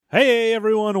Hey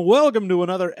everyone, welcome to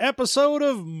another episode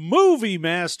of Movie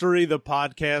Mastery, the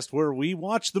podcast where we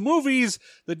watch the movies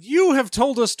that you have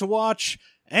told us to watch,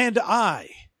 and I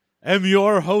am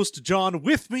your host, John.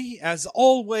 With me, as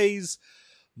always,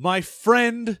 my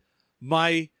friend,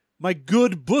 my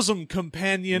good bosom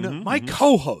companion, my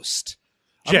co-host,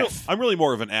 Jeff. I'm really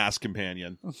more of an ass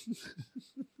companion.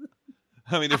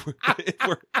 I mean, if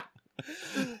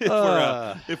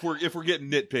we're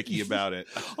getting nitpicky about it,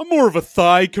 I'm more of a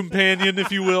thigh companion,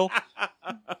 if you will.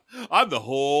 I'm the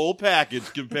whole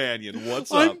package companion.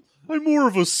 What's up? I'm more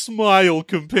of a smile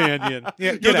companion.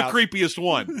 Yeah, You're get the out. creepiest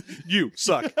one. You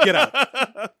suck. Get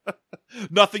out.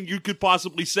 Nothing you could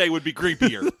possibly say would be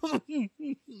creepier.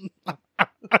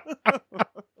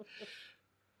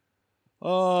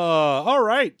 All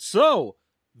right. So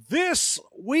this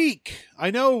week,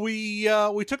 I know we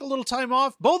took a little time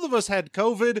off. Both of us had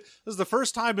COVID. This is the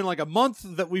first time in like a month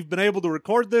that we've been able to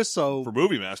record this. So For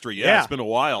Movie Mastery, yeah, it's been a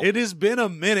while. It has been a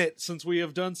minute since we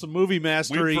have done some movie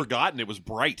mastery. We've forgotten it was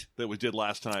Bright that we did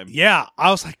last time. Yeah,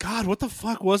 I was like, God, what the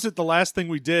fuck was it the last thing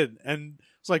we did? And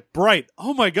it's like, Bright.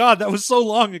 Oh my God, that was so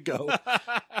long ago.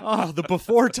 Oh, the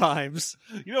before times.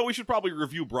 You know, we should probably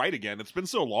review Bright again. It's been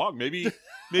so long. Maybe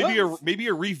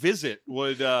a revisit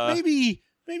would.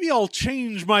 Maybe I'll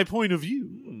change my point of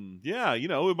view. Yeah, you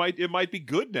know, it might be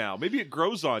good now. Maybe it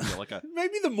grows on you like a.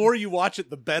 Maybe the more you watch it,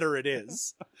 the better it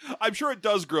is. I'm sure it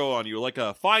does grow on you like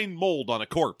a fine mold on a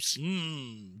corpse.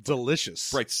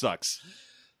 Delicious. Bright sucks.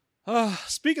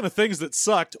 Speaking of things that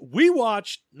sucked, we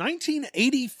watched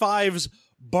 1985's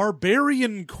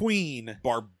Barbarian Queen.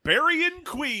 Barbarian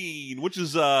Queen, which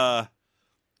is it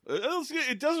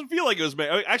doesn't feel like it was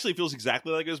made. Actually, it feels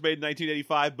exactly like it was made in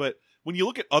 1985. But when you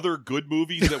look at other good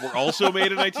movies that were also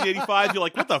made in 1985, you're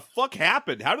like, what the fuck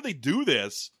happened? How did they do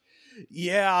this?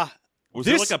 Yeah, Was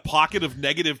there like a pocket of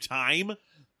negative time?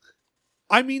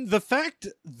 I mean, the fact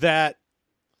that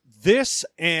this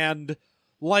and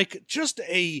like just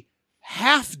a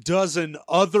half dozen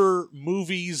other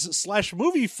movies /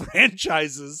 movie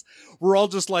franchises were all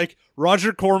just like,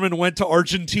 Roger Corman went to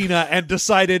Argentina and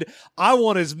decided, I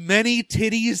want as many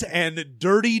titties and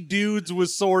dirty dudes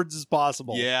with swords as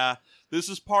possible. Yeah. This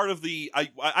is part of the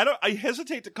I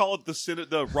hesitate to call it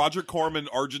the Roger Corman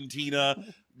Argentina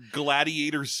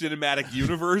Gladiator cinematic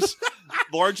universe,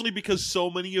 largely because so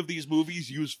many of these movies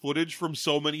use footage from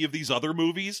so many of these other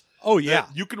movies. Oh yeah,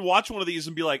 you can watch one of these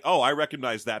and be like, oh, I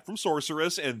recognize that from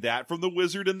Sorceress, and that from The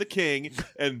Wizard and the King,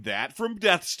 and that from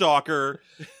Deathstalker.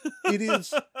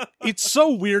 It's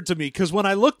so weird to me because when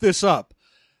I looked this up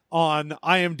on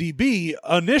IMDb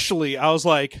initially, I was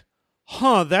like,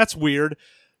 huh, that's weird.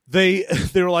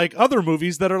 They're like other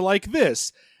movies that are like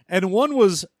this. And one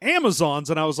was Amazon's,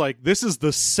 and I was like, this is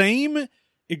the same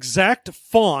exact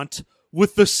font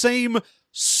with the same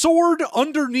sword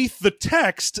underneath the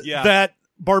text that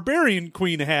Barbarian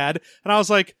Queen had. And I was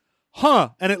like, huh.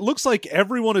 And it looks like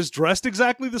everyone is dressed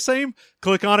exactly the same.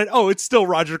 Click on it. Oh, it's still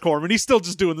Roger Corman. He's still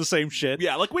just doing the same shit.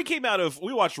 Yeah, like we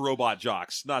watched Robot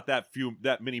Jocks, not that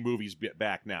many movies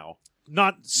back now.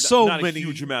 Not many. A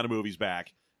huge amount of movies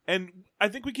back. And I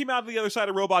think we came out of the other side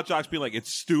of Robot Jocks being like,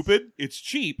 it's stupid, it's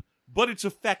cheap, but it's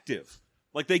effective.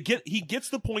 Like he gets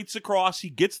the points across, he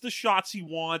gets the shots he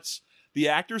wants, the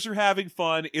actors are having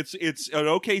fun, it's an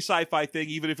okay sci-fi thing,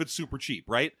 even if it's super cheap,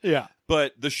 right? Yeah.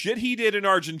 But the shit he did in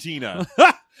Argentina.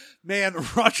 Man,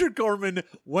 Roger Corman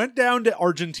went down to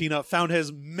Argentina, found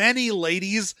as many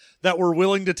ladies that were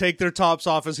willing to take their tops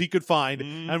off as he could find,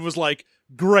 and was like,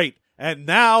 great. And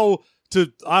now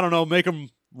to, I don't know, make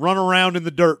them run around in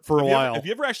the dirt for a while. Have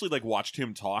you ever actually like watched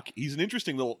him talk? He's an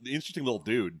interesting little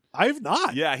dude. I've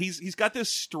not. Yeah, he's got this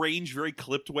strange, very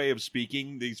clipped way of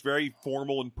speaking. He's very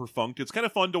formal and perfunct. It's kind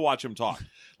of fun to watch him talk.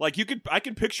 Like I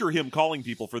can picture him calling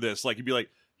people for this. Like he'd be like,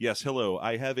 "Yes, hello,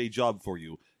 I have a job for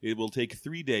you. It will take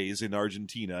 3 days in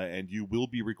Argentina, and you will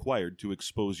be required to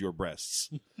expose your breasts.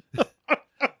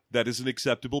 That is an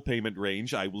acceptable payment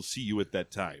range. I will see you at that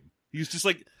time." He's just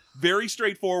like very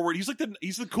straightforward. He's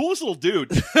the coolest little dude.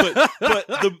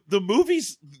 But the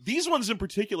movies, these ones in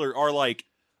particular, are like,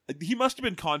 he must have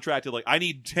been contracted like, I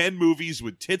need 10 movies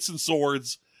with tits and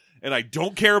swords, and I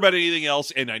don't care about anything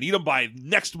else, and I need them by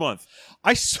next month.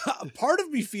 Part of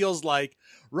me feels like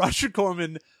Roger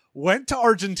Corman went to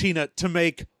Argentina to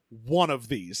make one of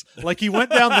these. Like he went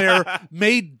down there,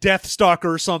 made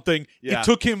Deathstalker or something. Yeah. It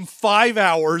took him 5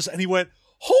 hours, and he went,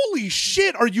 holy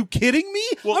shit, are you kidding me?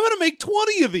 Well, I'm going to make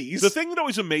 20 of these. The thing that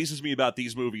always amazes me about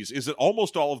these movies is that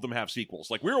almost all of them have sequels.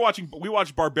 Like we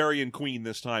watched Barbarian Queen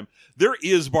this time. There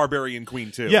is Barbarian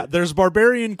Queen 2. Yeah, there's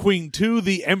Barbarian Queen 2,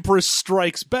 The Empress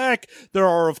Strikes Back. There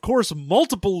are, of course,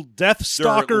 multiple Death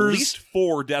Stalkers. There are at least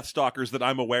 4 Death Stalkers that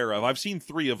I'm aware of. I've seen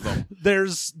 3 of them.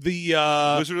 There's the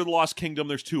Wizard of the Lost Kingdom,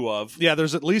 there's 2 of. Yeah,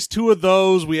 there's at least 2 of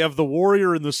those. We have The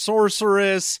Warrior and the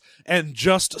Sorceress and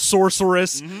Just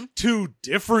Sorceress. 2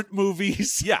 different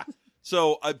movies. Yeah.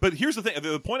 So, but here's the thing.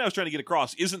 The point I was trying to get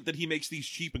across isn't that he makes these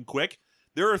cheap and quick.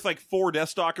 There are like 4 Death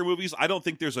Stalker movies. I don't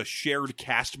think there's a shared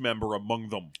cast member among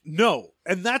them. No.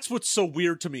 And that's what's so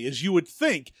weird to me is you would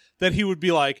think that he would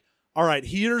be like, all right,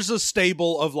 here's a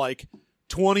stable of like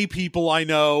 20 people I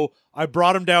know. I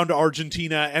brought them down to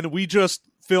Argentina and we just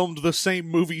filmed the same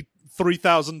movie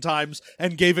 3,000 times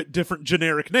and gave it different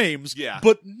generic names. Yeah.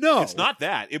 But no. It's not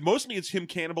that. Mostly it's him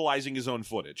cannibalizing his own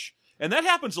footage. And that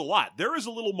happens a lot. There is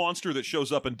a little monster that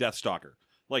shows up in Deathstalker.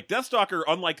 Like, Deathstalker,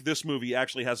 unlike this movie,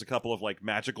 actually has a couple of, like,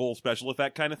 magical special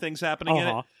effect kind of things happening in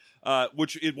it.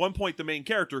 Which, at one point, the main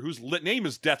character, whose name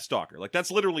is Deathstalker. Like,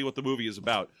 that's literally what the movie is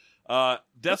about.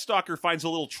 Deathstalker finds a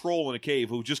little troll in a cave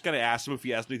who just kind of asks him if he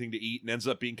has anything to eat and ends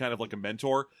up being kind of like a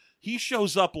mentor. He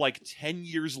shows up like 10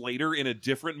 years later in a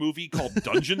different movie called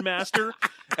Dungeon Master,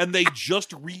 and they just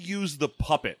reuse the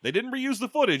puppet. They didn't reuse the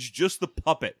footage, just the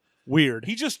puppet. Weird.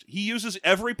 He uses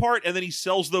every part and then he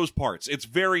sells those parts. It's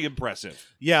very impressive.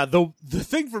 Yeah, the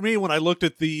thing for me when I looked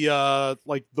at the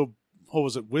what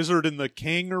was it, Wizard and the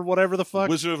King or whatever the fuck?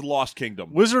 Wizard of the Lost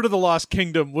Kingdom. Wizard of the Lost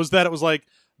Kingdom was that it was like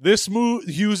this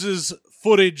uses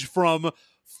footage from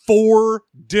 4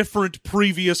 different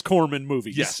previous Corman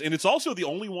movies. Yes, and it's also the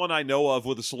only one I know of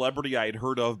with a celebrity I had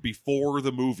heard of before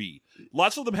the movie.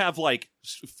 Lots of them have, like,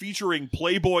 featuring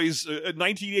Playboy's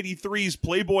 1983's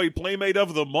Playboy Playmate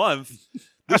of the Month.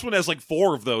 This one has, like,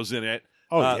 4 of those in it.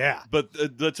 Oh, yeah. But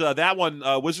that one,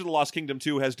 Wizard of the Lost Kingdom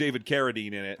 2, has David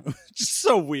Carradine in it. Just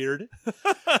so weird.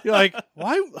 You're like,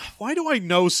 why do I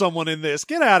know someone in this?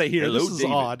 Get out of here. Hello, this is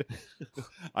David. odd.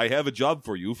 I have a job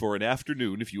for you for an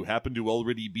afternoon if you happen to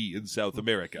already be in South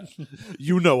America.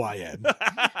 You know I am.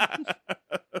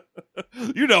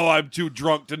 You know I'm too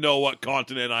drunk to know what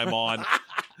continent I'm on.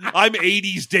 I'm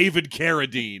 80s David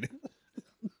Carradine.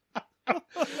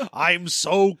 I'm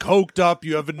so coked up,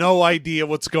 you have no idea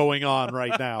what's going on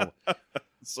right now.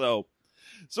 So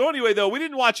anyway, though, we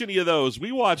didn't watch any of those.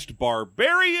 We watched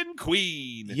Barbarian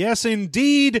Queen. Yes,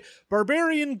 indeed.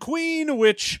 Barbarian Queen,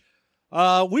 which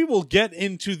we will get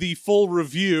into the full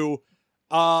review.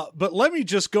 But let me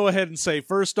just go ahead and say,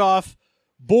 first off,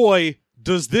 boy,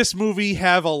 does this movie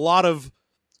have a lot of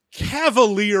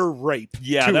cavalier rape.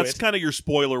 Yeah, that's kind of your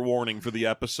spoiler warning for the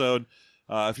episode.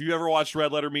 If you ever watched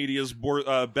Red Letter Media's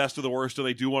Best of the Worst, and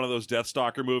they do one of those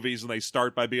Deathstalker movies, and they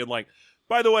start by being like,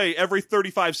 by the way, every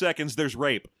 35 seconds there's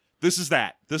rape. This is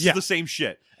that. This is the same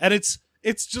shit. And it's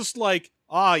just like,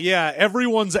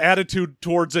 everyone's attitude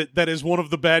towards it that is one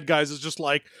of the bad guys is just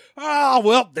like,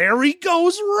 well, there he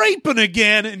goes raping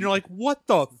again. And you're like, what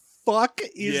the fuck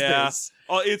is this?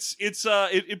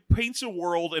 It paints a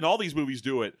world, and all these movies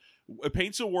do it. It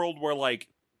paints a world where, like,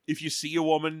 if you see a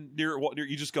woman near,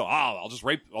 you just go, I'll just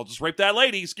rape that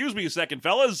lady. Excuse me a second,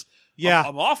 fellas. Yeah.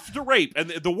 I'm off to rape. And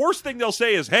the worst thing they'll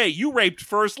say is, hey, you raped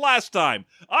first last time.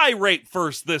 I raped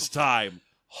first this time.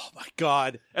 Oh my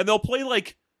God. And they'll play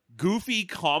like goofy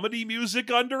comedy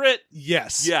music under it.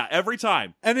 Yes. Yeah, every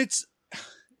time. And it's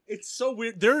so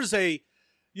weird. There's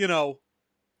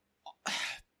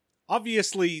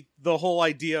obviously the whole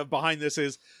idea behind this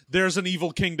is there's an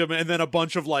evil kingdom and then a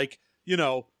bunch of like,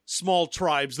 small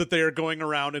tribes that they are going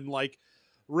around and like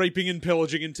raping and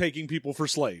pillaging and taking people for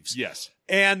slaves. Yes.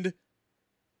 And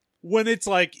when it's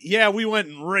like, yeah, we went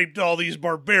and raped all these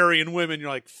barbarian women, you're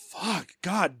like, fuck,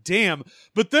 god damn.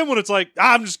 But then when it's like,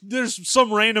 there's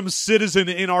some random citizen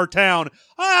in our town,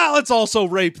 let's also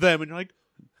rape them. And you're like,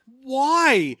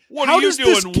 why? What How are you does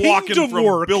this doing walking kingdom from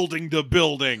work? building to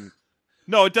building?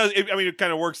 No, it does. It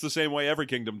kind of works the same way every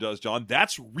kingdom does, John.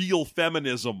 That's real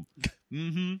feminism.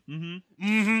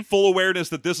 Full awareness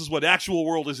that this is what actual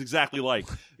world is exactly like,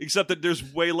 except that there's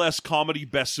way less comedy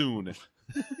bassoon.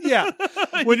 Yeah.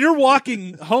 When you're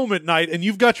walking home at night and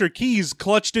you've got your keys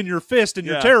clutched in your fist and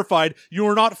you're terrified, you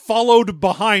are not followed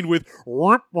behind with...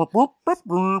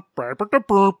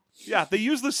 Yeah, they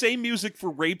use the same music for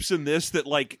rapes in this that,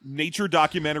 like, nature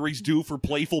documentaries do for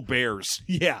playful bears.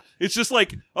 Yeah. It's just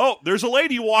like, oh, there's a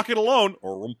lady walking alone.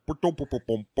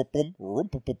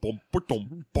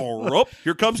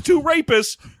 Here comes 2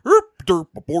 rapists. You're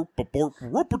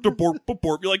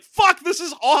like, fuck, this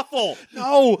is awful.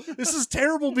 No, this is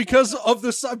terrible because of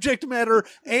the subject matter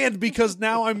and because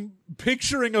now I'm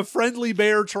picturing a friendly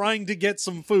bear trying to get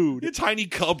some food. A tiny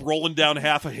cub rolling down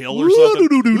half a hill or something.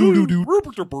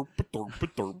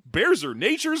 Bears are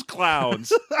nature's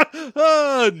clowns.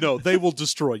 No, they will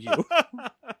destroy you.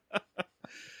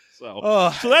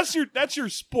 So that's your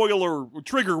spoiler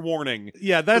trigger warning.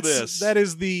 Yeah, that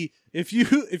is the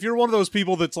if you're one of those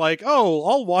people that's like, oh,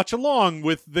 I'll watch along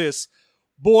with this,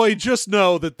 boy, just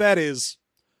know that is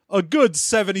a good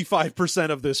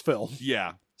 75% of this film.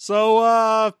 Yeah.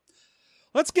 So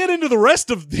let's get into the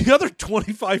rest of the other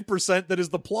 25% that is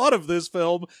the plot of this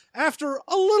film after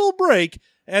a little break,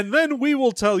 and then we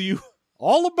will tell you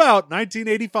all about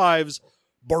 1985's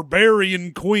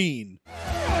Barbarian Queen.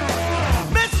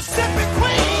 Mississippi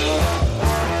Queen,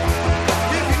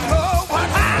 if you know what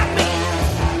I mean.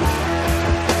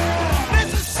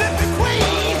 Mississippi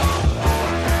Queen,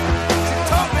 she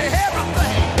taught me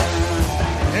everything.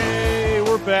 Hey,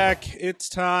 we're back. It's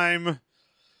time.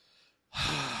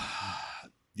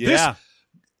 Yeah.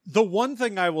 The one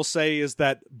thing I will say is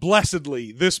that,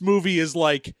 blessedly, this movie is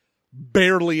like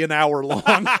barely an hour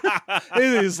long.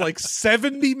 It is like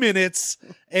 70 minutes,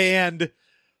 and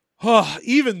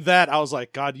even that, I was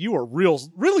like, God, you are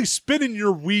really spinning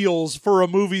your wheels for a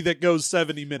movie that goes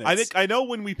 70 minutes. I know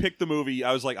when we picked the movie,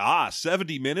 I was like,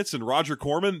 70 minutes and Roger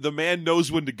Corman, the man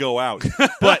knows when to go out.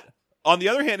 But on the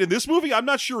other hand, in this movie, I'm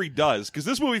not sure he does, because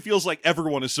this movie feels like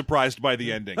everyone is surprised by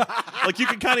the ending. Like, you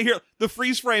can kind of hear the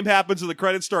freeze frame happens and the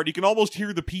credits start. You can almost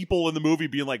hear the people in the movie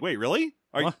being like, wait, really?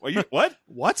 Are you what?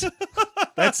 What?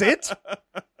 That's it?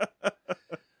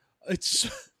 It's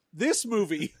this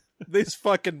movie. This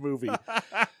fucking movie.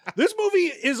 This movie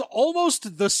is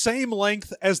almost the same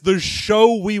length as the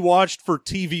show we watched for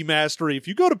TV Mastery. If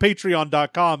you go to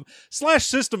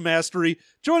patreon.com/System Mastery,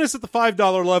 join us at the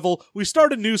 $5 level. We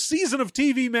start a new season of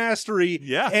TV Mastery.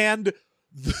 Yeah. And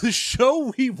the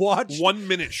show we watched 1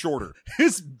 minute shorter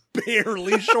is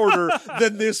barely shorter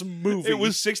than this movie. It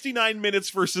was 69 minutes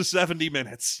versus 70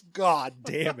 minutes. God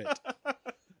damn it.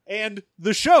 And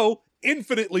the show,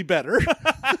 infinitely better.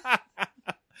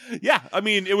 Yeah, I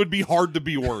mean, it would be hard to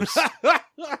be worse.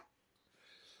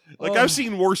 Like, I've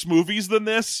seen worse movies than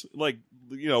this, like,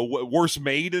 you know, worse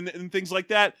made and things like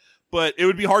that, but it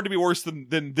would be hard to be worse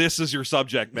than this as your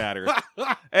subject matter.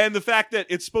 And the fact that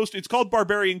it's called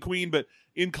Barbarian Queen, but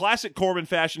in classic Corman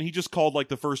fashion, he just called, like,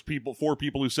 the first 4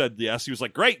 people who said yes. He was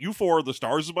like, great, you 4 are the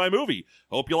stars of my movie.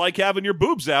 Hope you like having your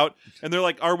boobs out. And they're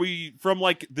like, are we from,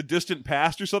 like, the distant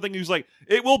past or something? He was like,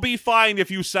 it will be fine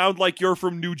if you sound like you're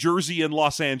from New Jersey and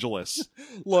Los Angeles.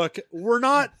 Look, we're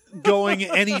not going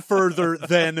any further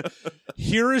than,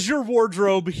 here is your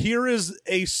wardrobe, here is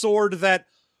a sword that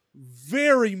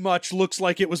very much looks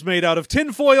like it was made out of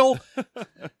tinfoil.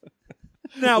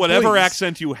 Now, whatever please.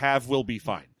 accent you have will be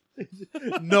fine.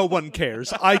 No one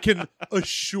cares. I can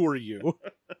assure you.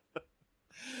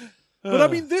 But I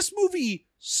mean, this movie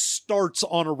starts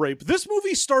on a rape. This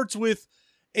movie starts with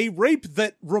a rape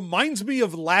that reminds me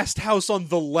of Last House on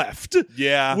the Left.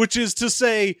 Yeah. Which is to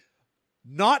say,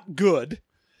 not good.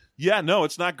 Yeah, no,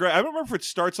 it's not great. I don't remember if it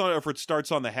starts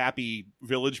on the Happy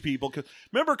Village people.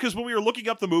 Because when we were looking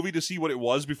up the movie to see what it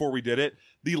was before we did it,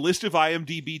 the list of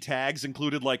IMDb tags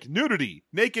included, like, nudity,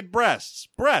 naked breasts,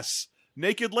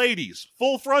 naked ladies,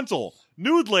 full frontal,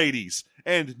 nude ladies,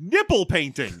 and nipple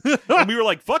painting. And we were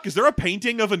like, fuck, is there a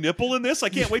painting of a nipple in this? I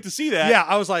can't wait to see that. Yeah,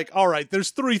 I was like, all right,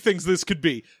 there's 3 things this could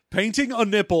be. Painting a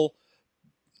nipple,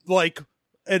 like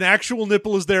an actual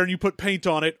nipple is there and you put paint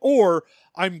on it, or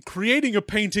I'm creating a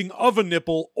painting of a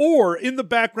nipple, or in the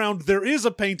background there is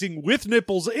a painting with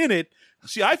nipples in it.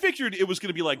 See, I figured it was going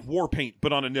to be like war paint,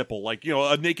 but on a nipple. Like, you know,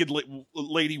 a naked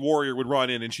lady warrior would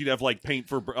run in and she'd have, like,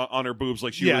 paint on her boobs.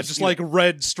 Like she was, just like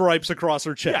red stripes across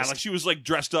her chest. Yeah, like she was, like,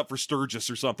 dressed up for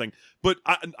Sturgis or something. But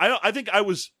I think I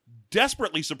was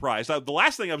desperately surprised. The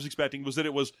last thing I was expecting was that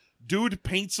it was dude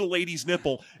paints a lady's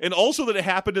nipple, and also that it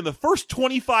happened in the first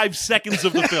 25 seconds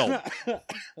of the film.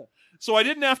 So I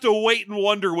didn't have to wait and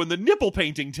wonder when the nipple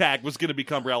painting tag was going to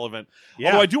become relevant. Yeah.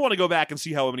 Although I do want to go back and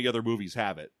see how many other movies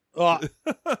have it. I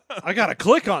gotta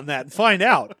click on that and find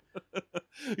out.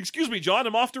 Excuse me, John,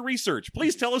 I'm off to research.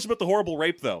 Please tell us about the horrible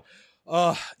rape, though.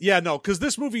 Yeah, no, because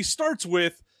this movie starts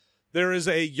with, there is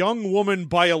a young woman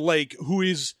by a lake who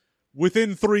is,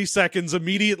 within 3 seconds,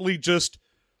 immediately just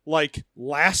like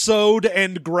lassoed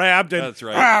and grabbed and That's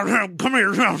right. Come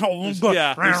here.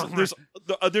 Yeah,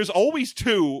 there's always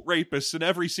two rapists in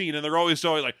every scene, and they're always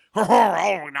like,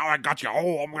 oh, now I got you.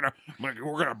 Oh, we're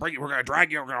gonna bring you. We're gonna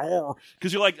drag you.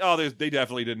 Because you're like, oh, they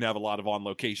definitely didn't have a lot of on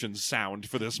location sound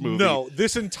for this movie. No,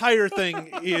 this entire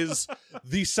thing is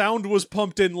the sound was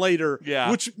pumped in later, Yeah.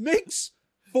 which makes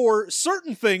for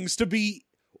certain things to be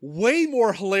way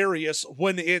more hilarious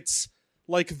when it's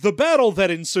like the battle that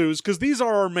ensues, because these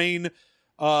are our main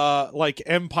like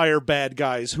Empire bad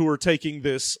guys who are taking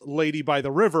this lady by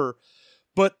the river.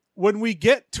 But when we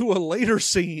get to a later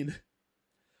scene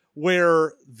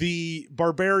where the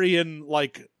barbarian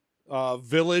like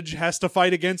village has to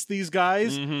fight against these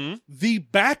guys, the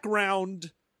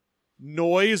background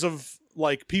noise of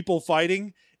like people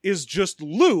fighting is just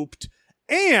looped,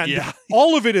 and Yeah.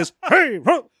 all of it is hey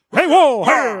huh, hey whoa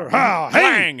hey ha, hey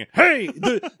Bang. hey.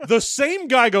 The same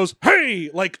guy goes hey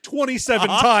like 27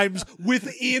 times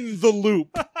within the loop.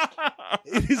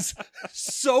 It is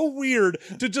so weird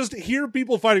to just hear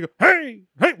people fighting. Hey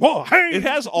hey whoa hey. It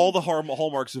has all the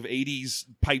hallmarks of 80s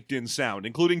piped in sound,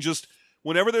 including just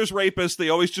whenever there's rapists, they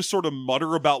always just sort of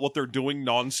mutter about what they're doing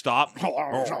nonstop.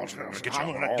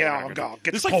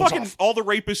 It's like fucking all the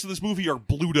rapists in this movie are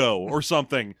Bluto or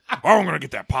something. Oh, I'm gonna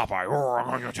get that Popeye. Oh,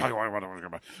 I'm gonna tell you what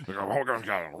I'm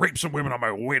gonna rape some women on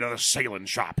my way to the sailing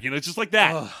shop. You know, it's just like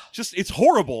that. Ugh. Just it's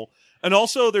horrible. And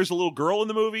also, there's a little girl in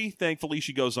the movie. Thankfully,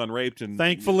 she goes unraped. And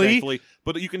Thankfully.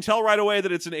 But you can tell right away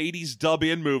that it's an 80s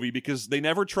dub-in movie because they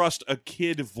never trust a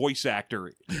kid voice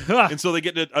actor. And so they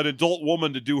get an adult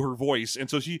woman to do her voice.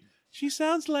 And so she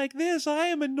sounds like this. I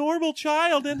am a normal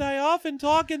child, and I often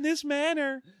talk in this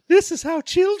manner. This is how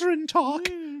children talk.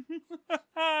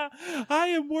 I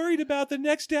am worried about the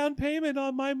next down payment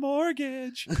on my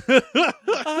mortgage.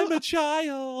 I'm a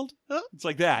child. It's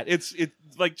like that. It's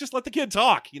like, just let the kid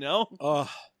talk, you know?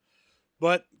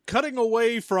 But cutting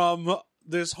away from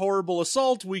this horrible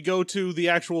assault, we go to the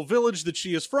actual village that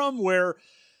she is from, where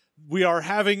we are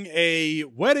having a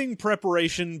wedding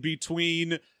preparation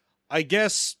between, I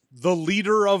guess, the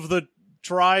leader of the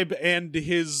tribe and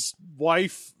his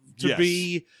wife to Yes.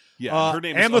 be Yeah, her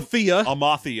name Amathea. is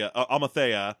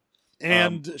Amathea.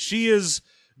 And she is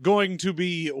going to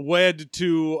be wed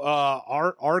to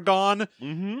Argon.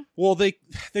 Mm-hmm. Well, they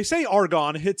say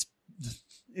Argon.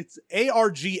 It's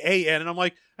Argan, and I'm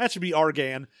like, that should be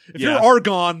Argan. If Yeah. you're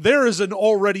Argon, there is an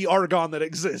already Argon that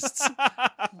exists.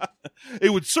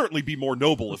 It would certainly be more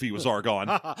noble if he was Argon.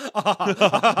 I'm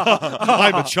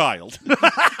a child.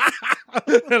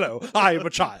 Hello, I am a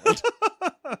child.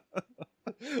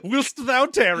 Whilst thou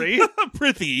tarry.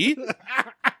 Prithee.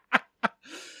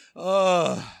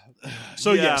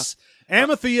 So Yeah. yes,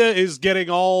 Amathea is getting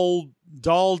all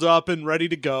dolled up and ready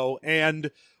to go,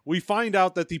 and we find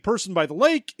out that the person by the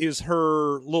lake is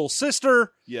her little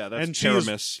sister. Yeah, that's And she is-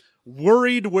 Taramis.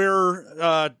 Worried where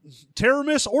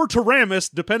Taramis or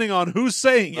Taramis, depending on who's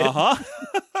saying it. Uh-huh.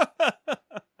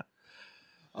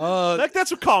 Uh,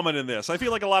 That's a common in this. I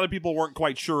feel like a lot of people weren't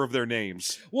quite sure of their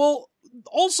names. well,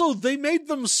 also, they made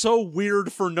them so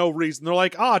weird for no reason. They're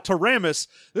like, Taramis,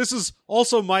 this is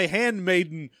also my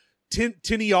handmaiden,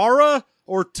 Tiniara,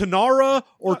 or Tanara,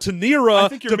 or I Tanira,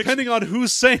 think you're depending on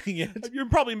who's saying it. You're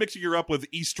probably mixing her up with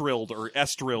Eastrild or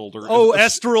Estrild. Or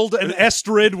Estrild and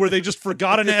Estrid, where they just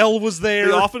forgot an L was there.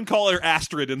 They often call her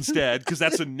Astrid instead, because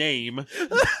that's a name.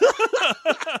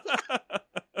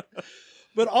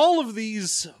 But all of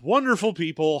these wonderful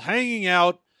people hanging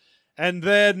out, and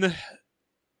then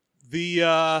the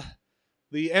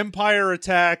Empire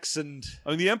attacks, and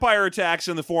I mean, the Empire attacks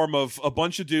in the form of a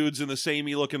bunch of dudes in the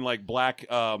samey looking like black.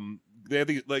 They have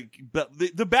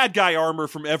the bad guy armor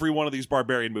from every one of these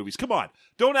barbarian movies. Come on,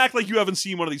 don't act like you haven't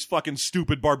seen one of these fucking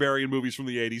stupid barbarian movies from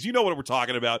the 80s. You know what we're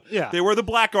talking about. Yeah. They wear the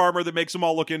black armor that makes them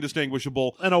all look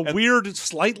indistinguishable, and a weird,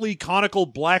 slightly conical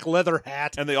black leather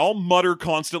hat. and they all mutter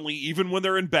constantly, even when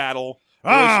they're in battle.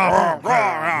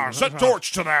 Set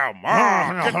torch to them.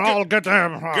 I'll get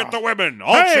them. Get the women.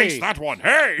 I'll Hey. chase that one.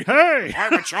 Hey, Hey!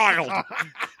 I'm a child.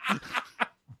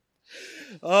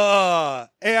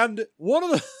 And one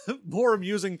of the more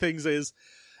amusing things is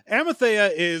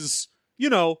Amathea is,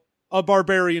 a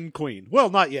barbarian queen. Well,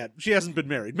 not yet. She hasn't been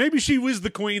married. Maybe she was the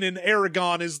queen and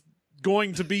Aragon is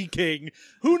going to be king.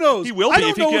 Who knows? He will I be don't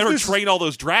if he know can ever this- train all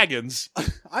those dragons.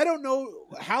 I don't know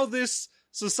how this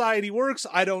society works.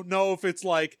 I don't know if it's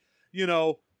like,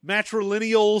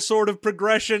 matrilineal sort of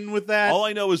progression with that. All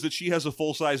I know is that she has a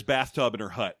full-size bathtub in her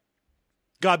hut.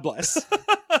 God bless.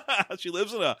 She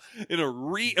lives in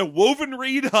a woven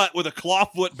reed hut with a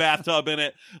clawfoot bathtub in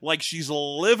it, like she's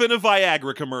living a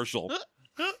Viagra commercial.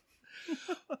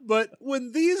 But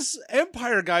when these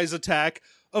Empire guys attack,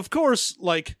 of course,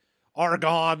 like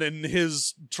Argon and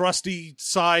his trusty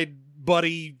side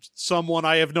buddy, someone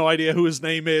I have no idea who his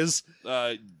name is.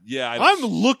 Yeah, I'm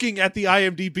looking at the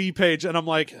IMDb page and I'm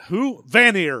like, who?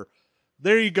 Vanir.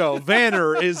 There you go.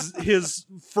 Vanir is his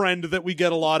friend that we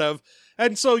get a lot of.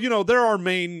 And so, there are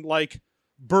main, like,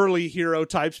 burly hero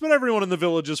types, but everyone in the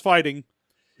village is fighting.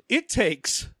 It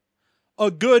takes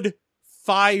a good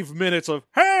 5 minutes of,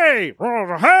 hey,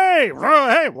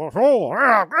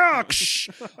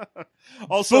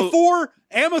 also before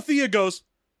Amathea goes,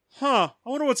 I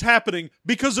wonder what's happening,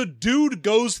 because a dude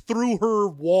goes through her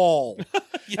wall.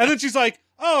 Yeah. And then she's like,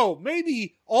 oh,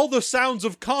 maybe all the sounds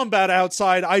of combat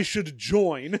outside I should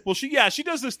join. Well, she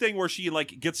does this thing where she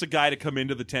like gets a guy to come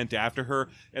into the tent after her,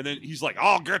 and then he's like,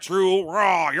 "I'll get you,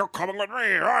 you're coming with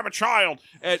me. I'm a child."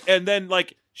 And then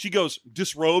like she goes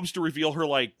disrobes to reveal her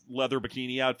like leather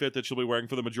bikini outfit that she'll be wearing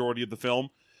for the majority of the film,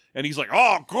 and he's like,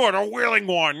 "Oh, good, a willing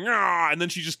one." And then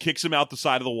she just kicks him out the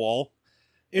side of the wall.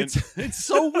 It's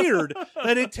so weird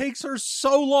that it takes her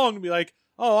so long to be like,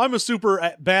 oh, I'm a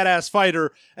super badass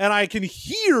fighter, and I can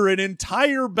hear an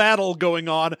entire battle going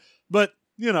on, but,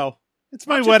 it's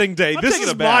my wedding day. I'm This taking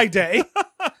is it back. my day.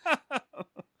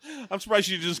 I'm surprised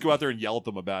she didn't just go out there and yell at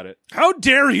them about it. How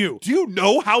dare you? Do you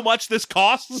know how much this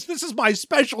costs, This is my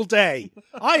special day.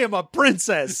 I am a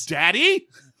princess. Daddy?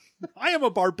 I am a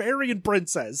barbarian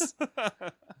princess.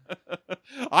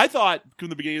 I thought from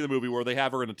the beginning of the movie where they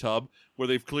have her in a tub, where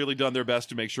they've clearly done their best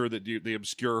to make sure that they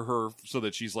obscure her so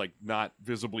that she's like not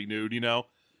visibly nude, that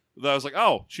I was like,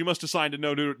 oh, she must have signed a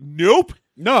no nude. Nope.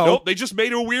 No, They just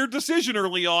made a weird decision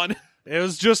early on. it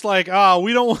was just like,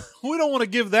 we don't want to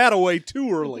give that away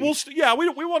too early.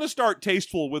 We want to start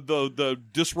tasteful with the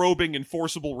disrobing and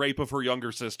forcible rape of her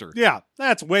younger sister. Yeah,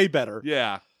 that's way better.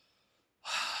 Yeah.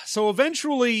 So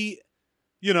eventually,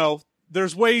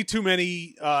 there's way too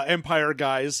many Empire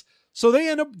guys. So they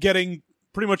end up getting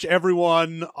pretty much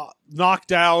everyone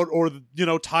knocked out or,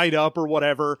 tied up or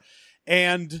whatever.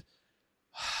 And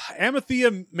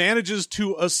Amathea manages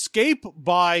to escape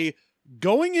by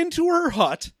going into her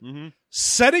hut,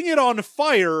 setting it on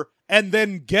fire, and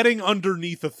then getting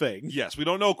underneath a thing. Yes, we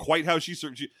don't know quite how she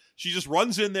just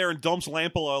runs in there and dumps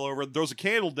lamp oil all over, throws a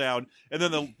candle down, and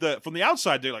then the from the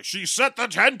outside they're like, she set the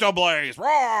tent ablaze.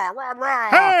 Rah, rah, rah.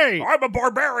 Hey! I'm a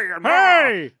barbarian.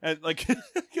 Hey! Rah. And like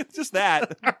just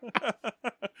that.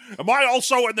 Am I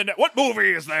also in the what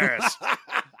movie is this?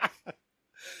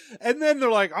 And then they're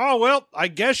like, oh, well, I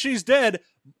guess she's dead.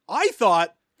 I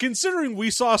thought, considering we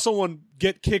saw someone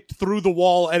get kicked through the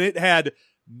wall and it had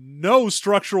no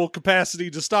structural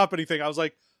capacity to stop anything, I was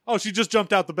like, oh, she just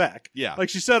jumped out the back. Yeah. Like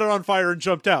she set it on fire and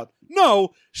jumped out.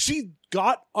 No, she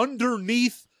got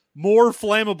underneath more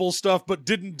flammable stuff but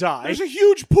didn't die. There's a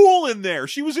huge pool in there.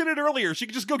 She was in it earlier. She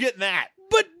could just go get in that.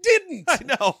 But didn't. I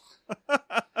know.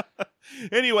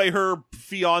 Anyway, her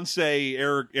fiance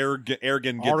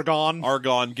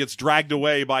Argon gets dragged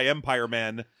away by Empire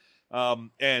men,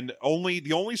 and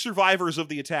the only survivors of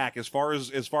the attack, as far as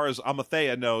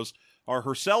Amathea knows, are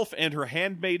herself and her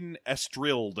handmaiden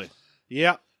Estrild.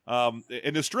 Yeah. And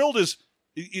Estrild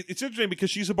it's interesting because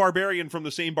she's a barbarian from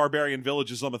the same barbarian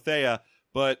village as Amathea,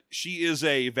 but she is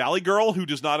a valley girl who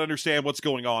does not understand what's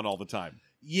going on all the time.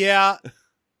 Yeah.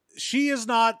 She is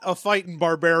not a fighting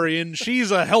barbarian. She's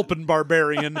a helping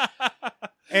barbarian.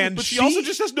 And but she also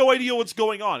just has no idea what's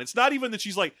going on. It's not even that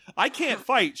she's like, I can't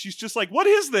fight. She's just like, what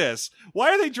is this?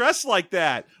 Why are they dressed like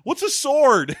that? What's a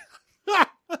sword?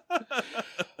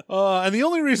 And the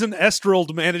only reason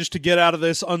Estrild managed to get out of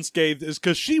this unscathed is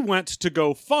because she went to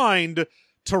go find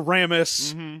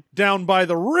Taramis down by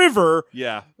the river.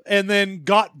 Yeah. And then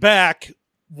got back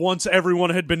once everyone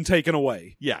had been taken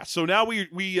away. Yeah, so now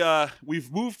we've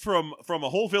moved from a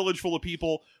whole village full of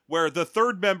people where the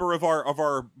third member of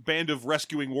our band of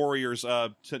rescuing warriors,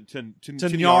 Tanyara,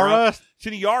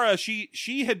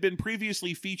 she had been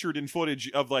previously featured in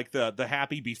footage of like the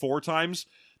happy before times.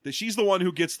 That she's the one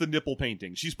who gets the nipple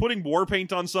painting. She's putting war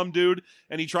paint on some dude,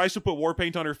 and he tries to put war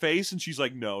paint on her face, and she's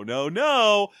like, no, no,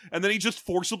 no. And then he just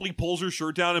forcibly pulls her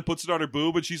shirt down and puts it on her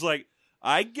boob, and she's like,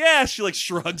 I guess. She like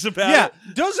shrugs about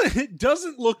it.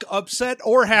 Doesn't look upset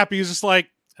or happy. He's just like,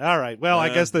 all right, well, I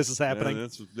guess this is happening.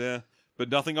 But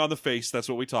nothing on the face. That's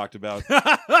what we talked about.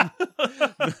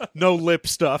 No lip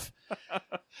stuff.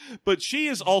 But she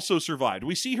has also survived.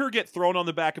 We see her get thrown on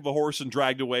the back of a horse and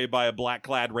dragged away by a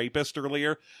black-clad rapist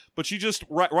earlier, but she just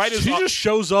right as She just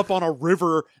shows up on a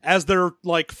river as they're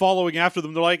like following after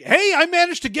them. They're like, "Hey, I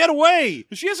managed to get away."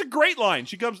 she has a great line.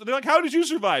 She comes, they're like, "How did you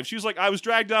survive?" She's like, "I was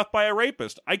dragged off by a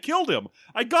rapist. I killed him.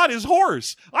 I got his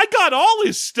horse. I got all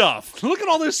his stuff. Look at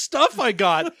all this stuff I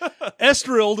got.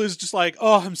 Estrild is just like,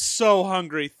 "Oh, I'm so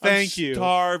hungry. Thank I'm you."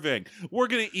 starving. We're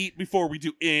gonna eat before we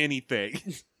do anything."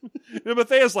 And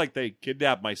Matthias like, "They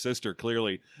kidnapped my sister,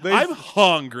 clearly. I'm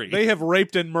hungry." They have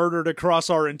raped and murdered across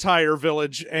our entire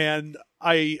village, and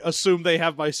I assume they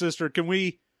have my sister. Can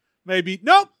we maybe?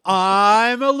 Nope.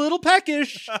 I'm a little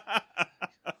peckish.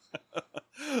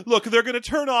 Look, they're gonna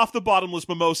turn off the bottomless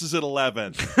mimosas at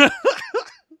 11.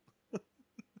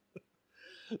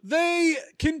 They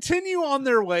continue on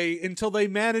their way until they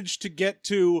manage to get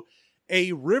to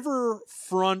a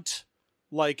riverfront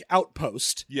like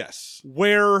outpost Yes.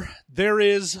 where there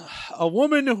is a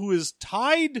woman who is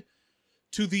tied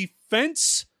to the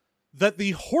fence that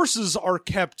the horses are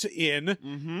kept in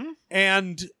Mm-hmm.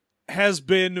 and has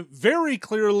been very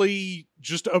clearly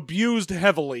just abused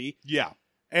heavily Yeah.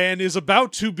 and is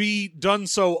about to be done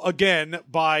so again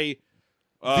by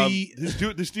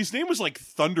His name was like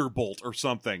Thunderbolt or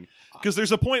something. Because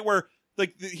there's a point where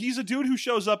like he's a dude who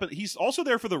shows up and he's also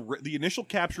there for the initial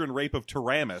capture and rape of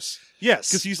Taramis. yes,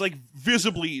 Because he's like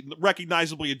visibly,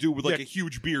 recognizably a dude with like Yeah. a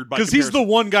huge beard. because he's the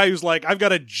one guy who's like, I've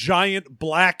got a giant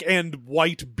black and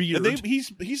white beard. And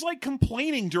he's like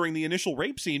complaining during the initial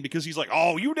rape scene because he's like,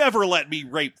 "Oh, you never let me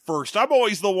rape first. I'm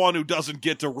always the one who doesn't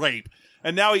get to rape."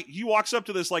 And now he walks up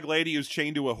to this like lady who's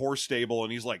chained to a horse stable,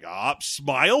 and he's like,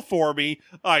 "Smile for me.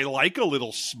 I like a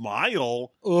little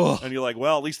smile." Ugh. And you're like,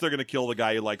 well, at least they're gonna kill the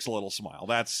guy who likes a little smile.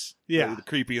 That's Yeah. the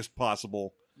creepiest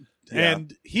possible. Yeah.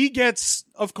 And he gets,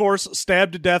 of course,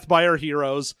 stabbed to death by our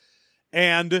heroes.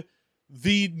 And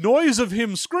the noise of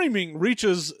him screaming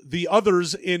reaches the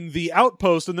others in the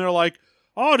outpost, and they're like,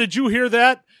 "Oh, did you hear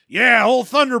that? Yeah, old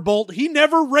Thunderbolt, he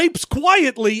never rapes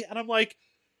quietly." And I'm like,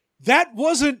 that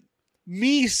wasn't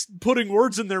me putting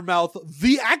words in their mouth.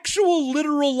 The actual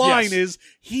literal line Yes. is,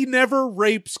 he never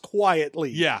rapes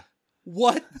quietly. Yeah.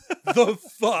 What the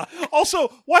fuck? Also,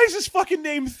 why is his fucking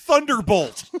name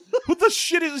Thunderbolt? What the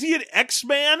shit is he, an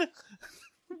X-Man?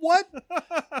 What?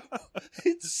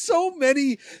 It's so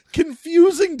many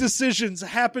confusing decisions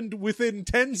happened within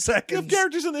 10 You have seconds.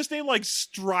 characters in this name like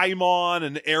Strymon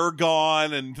and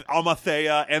Ergon and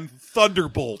Amathea and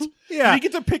Thunderbolt. Yeah. Did he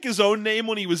get to pick his own name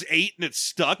when he was 8 and it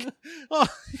stuck? Oh,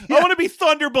 I want to be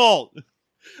Thunderbolt.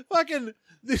 fucking,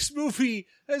 this movie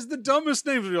has the dumbest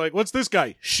names. You're like, what's this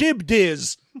guy?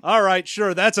 Shibdiz. All right,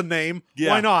 sure, that's a name.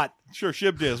 Yeah. Why not? Sure,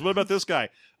 Shibdiz. What about this guy?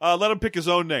 Let him pick his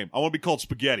own name. I want to be called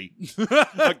Spaghetti.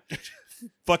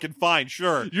 Fucking fine,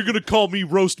 sure. You're going to call me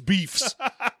roast beefs.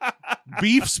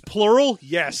 Beefs, plural?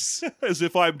 Yes. As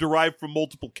if I'm derived from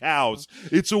multiple cows.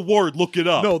 It's a word. Look it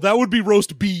up. No, that would be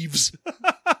roast beeves.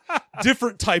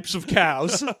 Different types of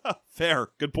cows. Fair.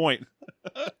 Good point.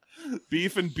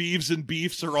 Beef and beeves and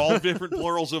beefs are all different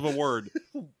plurals of a word.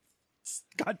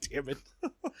 God damn it.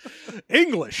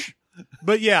 English.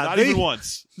 But yeah, Not even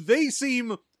once. they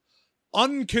seem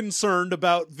unconcerned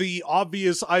about the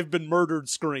obvious "I've been murdered"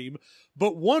 scream,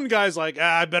 but one guy's like,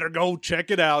 I better go check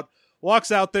it out.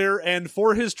 Walks out there, and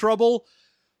for his trouble,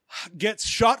 gets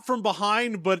shot from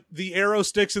behind, but the arrow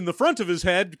sticks in the front of his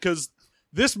head because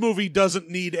this movie doesn't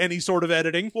need any sort of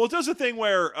editing. Well, it does a thing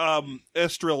where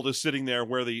Estrild is sitting there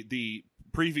where the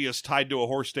previous tied to a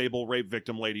horse stable rape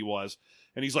victim lady was,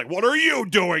 and he's like, "What are you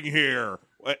doing here?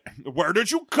 Where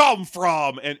did you come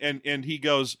from?" And he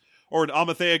goes, or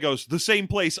Amathea goes, "The same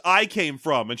place I came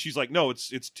from." And she's like, "No, it's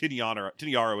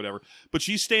Tiniara, whatever." But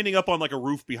she's standing up on like a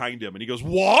roof behind him, and he goes,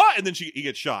 "What?" And then he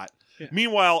gets shot. Yeah.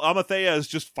 Meanwhile, Amathea is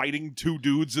just fighting two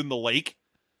dudes in the lake,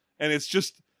 and it's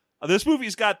just this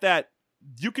movie's got that.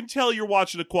 You can tell you're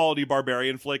watching a quality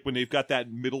barbarian flick when they've got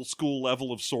that middle school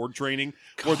level of sword training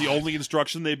where the only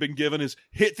instruction they've been given is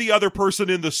hit the other person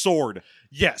in the sword.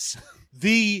 Yes.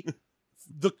 The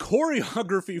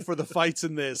choreography for the fights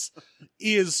in this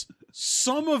is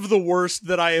some of the worst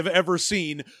that I have ever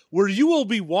seen, where you will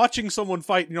be watching someone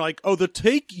fight and you're like, oh, the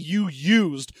take you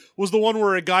used was the one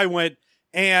where a guy went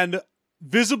and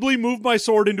visibly moved my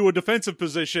sword into a defensive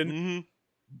position,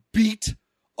 beat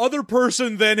other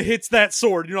person, then hits that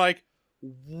sword. And you're like,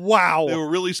 wow. They were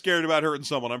really scared about hurting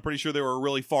someone. I'm pretty sure they were a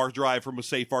really far drive from a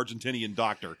safe Argentinian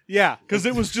doctor. Yeah, because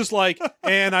it was just like,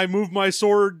 and I move my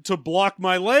sword to block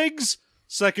my legs.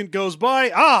 Second goes by,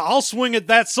 I'll swing at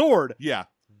that sword. Yeah.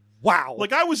 Wow.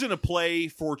 Like, I was in a play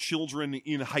for children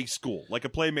in high school, like a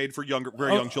play made for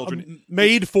very young children.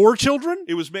 Made for children?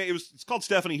 It's called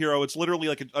Stephanie Hero. It's literally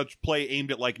like a play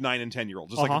aimed at like 9 and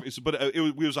 10-year-olds.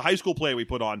 It was a high school play we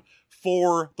put on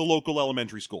for the local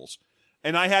elementary schools.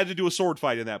 And I had to do a sword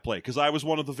fight in that play because I was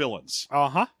one of the villains.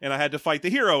 Uh-huh. And I had to fight the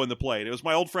hero in the play. And it was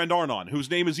my old friend Arnon, whose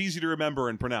name is easy to remember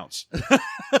and pronounce.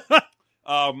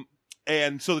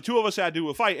 And so the two of us had to do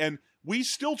a fight, and we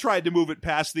still tried to move it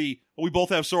past we both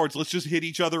have swords, let's just hit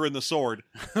each other in the sword.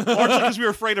 Largely because we were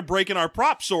afraid of breaking our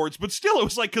prop swords, but still it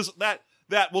was like, because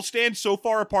that will stand so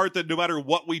far apart that no matter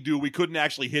what we do, we couldn't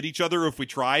actually hit each other if we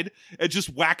tried, and just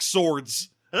whack swords.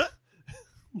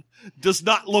 Does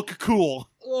not look cool.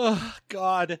 Oh,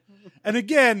 God. And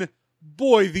again,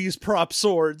 boy, these prop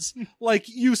swords. Like,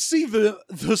 you see the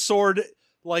sword,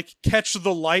 like, catch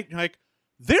the light, and like,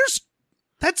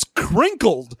 that's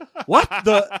crinkled. What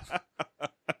the?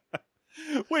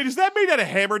 Wait, is that made out of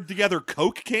hammered together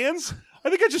Coke cans? I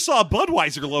think I just saw a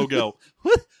Budweiser logo.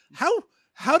 What?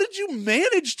 How did you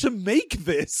manage to make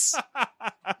this?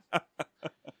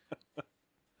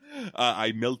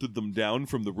 I melted them down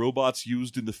from the robots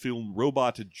used in the film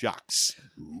Robot Jocks.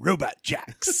 Robot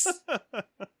Jacks.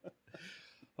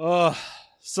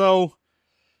 So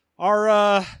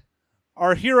our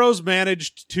heroes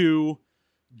managed to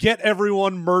get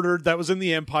everyone murdered that was in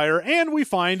the Empire, and we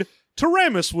find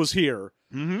Taramis was here.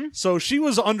 Mm-hmm. So she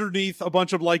was underneath a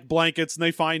bunch of like blankets, and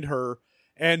they find her,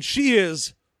 and she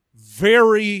is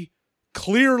very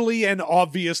clearly and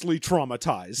obviously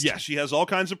traumatized. Yeah, she has all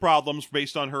kinds of problems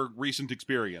based on her recent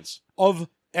experience. Of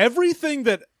everything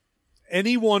that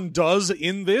anyone does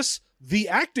in this, the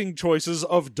acting choices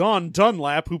of Dawn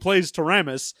Dunlap, who plays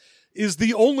Taramis, is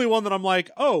the only one that I'm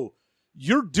like, oh,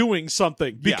 you're doing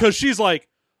something. Because she's like,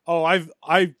 oh,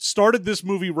 I started this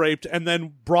movie raped and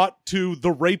then brought to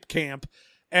the rape camp,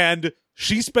 and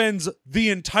she spends the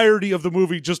entirety of the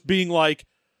movie just being like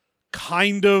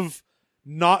kind of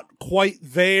not quite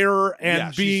there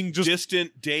and being just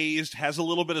distant, dazed, has a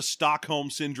little bit of Stockholm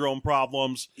syndrome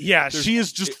problems. Yeah, she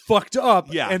is just fucked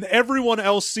up. Yeah. And everyone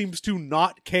else seems to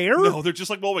not care. No, they're just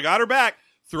like, well, we got her back.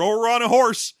 Throw her on a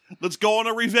horse. Let's go on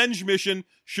a revenge mission.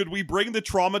 Should we bring the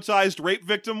traumatized rape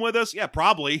victim with us? Yeah,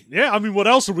 probably. Yeah, I mean, what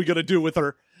else are we going to do with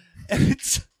her? And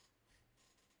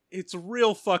it's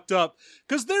real fucked up.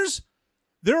 Because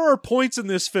there are points in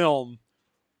this film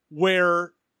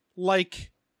where,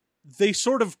 like, they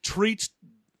sort of treat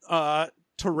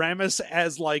Taramis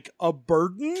as, like, a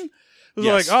burden.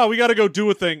 They're like, oh, we got to go do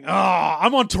a thing. Oh,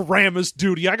 I'm on Taramis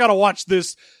duty. I got to watch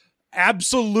this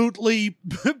absolutely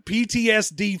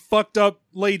PTSD fucked up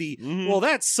lady. Mm-hmm. Well,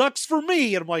 that sucks for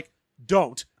me. And I'm like,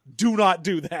 do not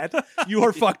do that. You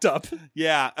are fucked up.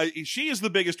 Yeah, she is the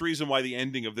biggest reason why the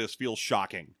ending of this feels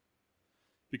shocking.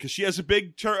 Because she has a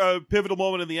big pivotal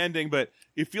moment in the ending, but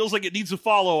it feels like it needs a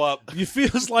follow-up. It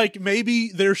feels like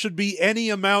maybe there should be any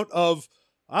amount of,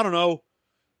 I don't know,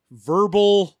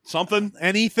 verbal something.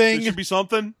 Anything. There should be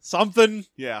something. Something.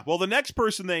 Yeah. Well, the next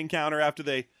person they encounter after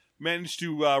they manage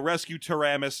to rescue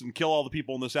Taramis and kill all the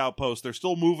people in this outpost, they're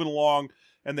still moving along,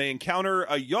 and they encounter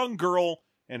a young girl,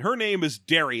 and her name is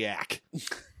Dariak.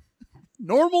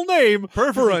 Normal name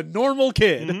for a normal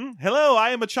kid. Mm-hmm. Hello,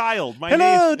 I am a child.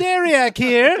 Hello, Dariak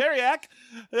here. Dariak.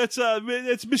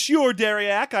 It's Monsieur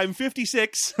Dariak. I'm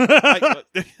 56. I'm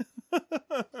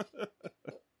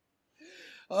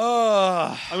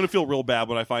going to feel real bad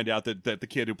when I find out that the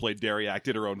kid who played Dariak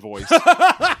did her own voice.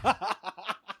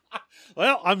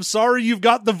 Well, I'm sorry you've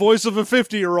got the voice of a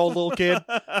 50-year-old little kid.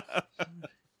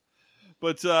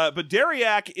 But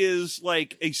Dariak is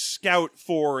like a scout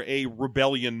for a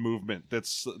rebellion movement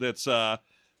that's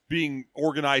being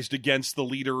organized against the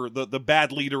leader, the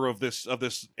bad leader of this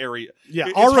area. Yeah,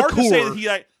 it's hard to say Arakur.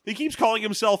 that he keeps calling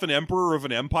himself an emperor of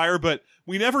an empire, but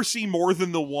we never see more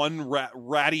than the one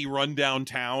ratty rundown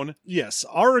town. Yes,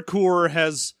 Arakur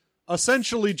has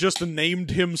essentially just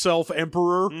named himself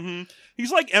emperor. Mm-hmm.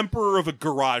 He's like emperor of a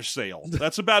garage sale.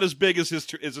 That's about as big as his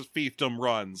fiefdom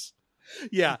runs.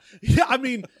 Yeah. I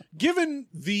mean, given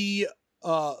the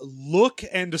look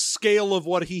and scale of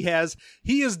what he has,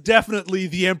 he is definitely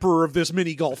the emperor of this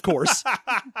mini golf course.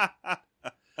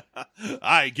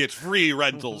 I get free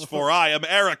rentals, for I am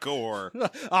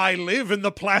Arakur. I live in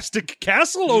the plastic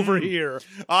castle over here.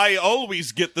 I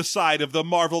always get the side of the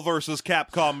Marvel vs.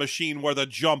 Capcom machine where the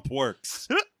jump works,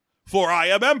 for I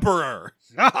am Emperor.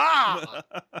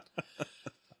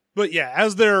 But yeah,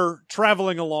 as they're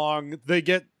traveling along, they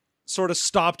get sort of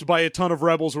stopped by a ton of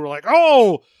rebels who are like,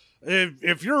 oh,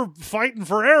 if you're fighting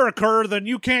for Arakur, then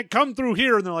you can't come through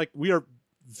here. And they're like, we are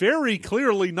very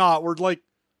clearly not. We're like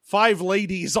 5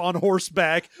 ladies on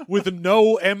horseback with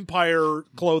no Empire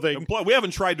clothing. Boy, we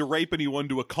haven't tried to rape anyone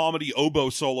to a comedy oboe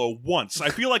solo once. I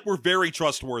feel like we're very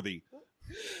trustworthy.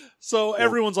 So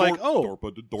everyone's like, oh,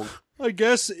 I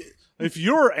guess if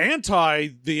you're anti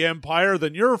the Empire,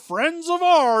 then you're friends of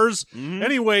ours. Mhm.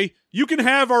 Anyway, you can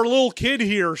have our little kid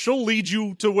here. She'll lead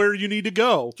you to where you need to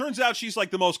go. Turns out she's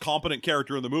like the most competent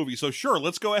character in the movie, so sure,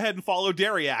 let's go ahead and follow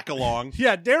Dariak along.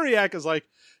 Yeah, Dariak is like,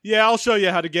 yeah, I'll show you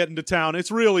how to get into town.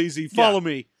 It's real easy. Follow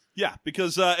me. Yeah,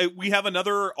 because we have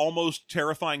another almost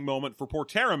terrifying moment for poor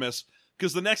Taramis,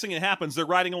 because the next thing that happens, they're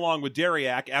riding along with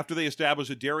Dariak after they establish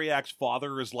that Dariak's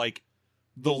father is like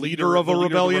The leader of a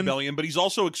rebellion. But he's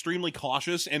also extremely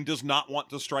cautious and does not want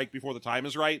to strike before the time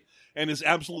is right, and is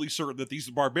absolutely certain that these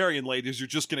barbarian ladies are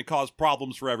just going to cause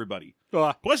problems for everybody.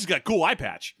 Plus, he's got a cool eye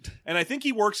patch, and I think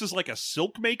he works as like a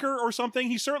silk maker or something.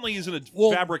 He certainly is in a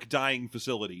fabric dyeing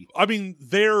facility. I mean,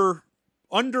 their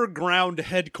underground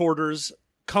headquarters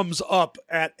comes up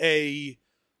at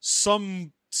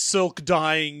some silk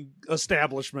dyeing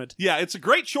establishment. Yeah, it's a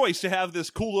great choice to have this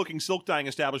cool-looking silk dyeing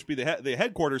establishment be the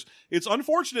headquarters. It's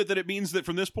unfortunate that it means that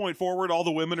from this point forward, all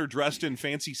the women are dressed in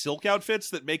fancy silk outfits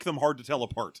that make them hard to tell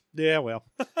apart. Yeah, well.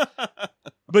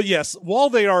 But yes, while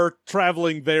they are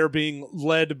traveling there, being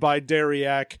led by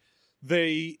Dariak,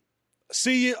 they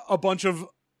see a bunch of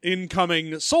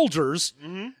incoming soldiers,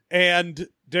 and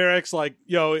Derek's like,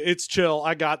 yo, it's chill,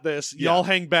 I got this, y'all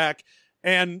hang back.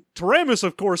 And Taramis,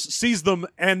 of course, sees them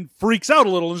and freaks out a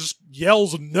little and just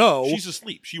yells no. She's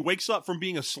asleep. She wakes up from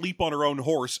being asleep on her own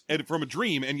horse and from a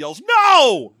dream and yells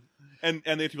no! And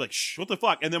they have to be like, shh, what the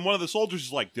fuck? And then one of the soldiers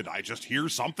is like, did I just hear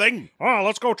something? Oh,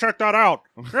 let's go check that out.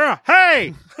 Yeah,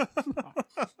 hey!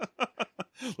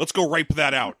 Let's go rape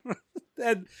that out.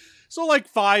 And so like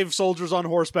 5 soldiers on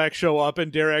horseback show up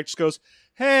and Derek just goes,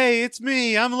 hey, it's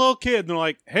me, I'm a little kid. And they're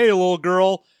like, hey, little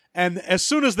girl. And as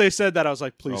soon as they said that, I was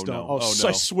like, please don't. No. No.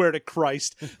 I swear to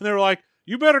Christ. And they were like,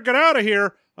 you better get out of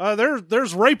here.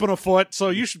 There's raping afoot, so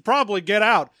you should probably get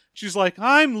out. She's like,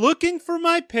 I'm looking for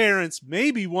my parents.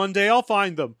 Maybe one day I'll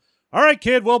find them. All right,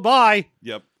 kid, well, bye.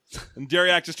 Yep. And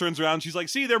Dariak just turns around and she's like,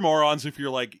 see, they're morons if you're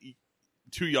like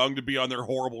too young to be on their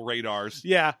horrible radars.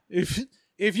 Yeah. If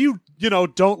you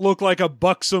don't look like a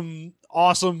buxom,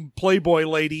 awesome Playboy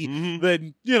lady,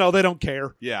 then, they don't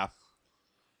care. Yeah.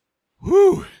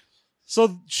 Whew.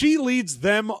 So she leads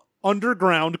them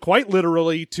underground, quite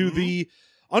literally, to the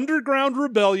underground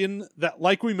rebellion that,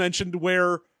 like we mentioned,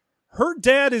 where her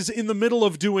dad is in the middle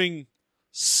of doing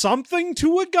something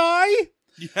to a guy.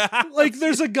 Yeah. Like,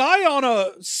 there's a guy on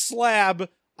a slab.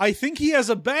 I think he has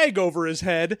a bag over his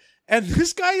head, and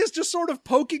this guy is just sort of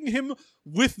poking him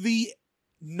with the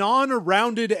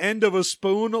non-rounded end of a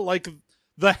spoon, like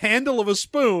the handle of a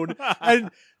spoon,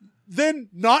 and then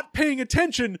not paying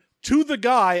attention to the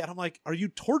guy, and I'm like, are you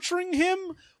torturing him?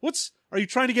 Are you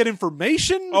trying to get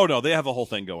information? Oh no, they have a whole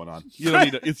thing going on. You don't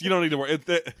need to. You don't need to worry.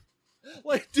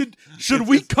 Like, should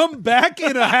we come back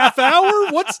in a half hour?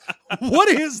 What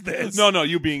is this? No,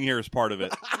 you being here is part of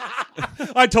it.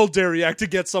 I told Dariak to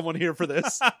get someone here for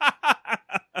this.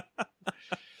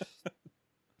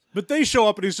 But they show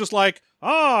up and he's just like,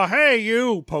 oh, hey,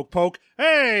 you, poke.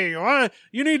 Hey,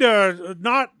 you need to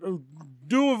not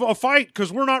do a fight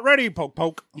because we're not ready,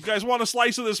 poke. You guys want a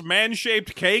slice of this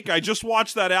man-shaped cake? I just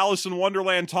watched that Alice in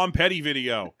Wonderland Tom Petty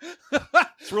video.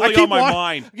 It's really on my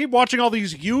mind. I keep watching all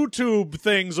these YouTube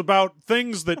things about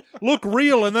things that look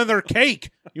real and then they're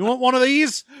cake. You want one of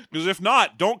these? Because if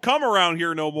not, don't come around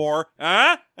here no more.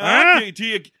 Huh?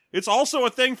 It's also a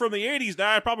thing from the 80s.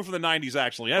 Nah, probably from the 90s,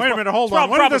 actually. Wait a minute, hold on.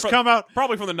 When did this come out?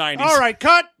 Probably from the 90s. All right,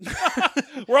 cut.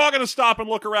 We're all going to stop and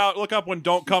look up when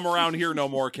Don't Come Around Here No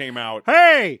More came out.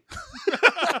 Hey!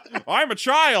 I'm a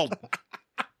child.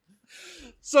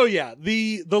 So yeah,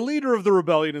 the leader of the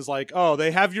rebellion is like, oh,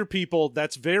 they have your people.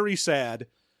 That's very sad.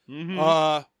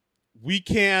 We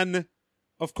can,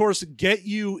 of course, get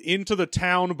you into the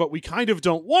town, but we kind of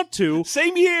don't want to.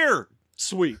 Same year.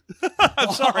 Sweet.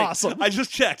 I'm sorry. Awesome. I just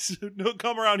checked. Don't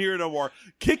Come Around Here No More.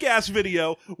 Kick-ass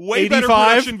video. Way 85? better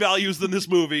production values than this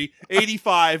movie.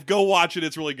 85. Go watch it.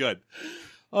 It's really good.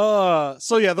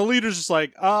 So yeah, the leader's just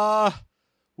like,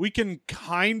 we can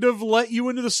kind of let you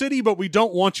into the city, but we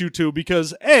don't want you to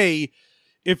because A,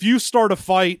 if you start a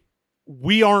fight,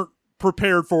 we aren't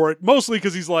prepared for it. Mostly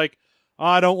because he's like,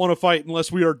 I don't want to fight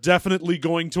unless we are definitely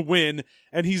going to win.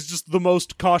 And he's just the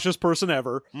most cautious person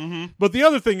ever. But the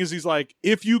other thing is he's like,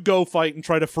 if you go fight and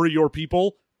try to free your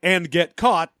people and get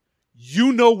caught,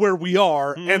 you know where we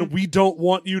are, and we don't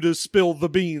want you to spill the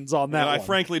beans on that And I one.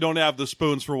 frankly don't have the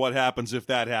spoons for what happens if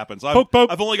that happens. Poke, poke.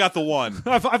 I've only got the one.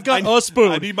 I've got a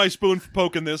spoon. I need my spoon for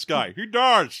poking this guy. He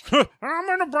does. I'm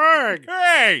in a bag.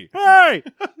 Hey! Hey!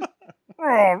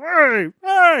 Oh, hey!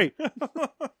 Hey!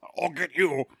 I'll get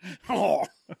you. Oh.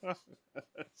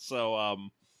 So,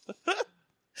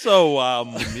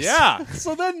 yeah.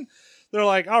 So then they're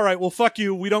like, all right, well, fuck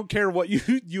you. We don't care what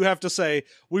you have to say.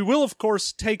 We will, of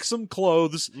course, take some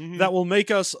clothes that will make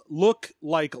us look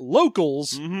like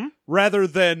locals rather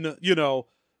than,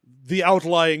 the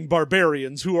outlying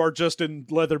barbarians who are just in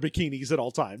leather bikinis at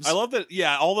all times. I love that.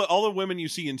 Yeah, all the women you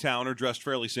see in town are dressed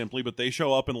fairly simply, but they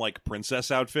show up in like princess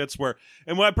outfits. I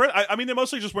mean, they're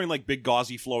mostly just wearing like big,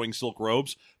 gauzy, flowing silk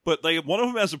robes. But one of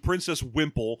them has a Princess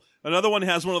Wimple. Another one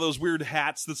has one of those weird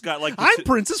hats that's got like. I'm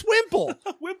Princess Wimple.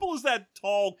 Wimple is that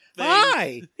tall thing.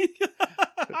 Hi.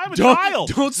 I'm a child.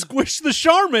 Don't squish the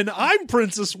Charmin. I'm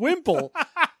Princess Wimple.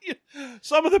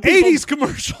 Some of the people, 80s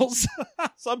commercials.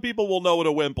 some people will know what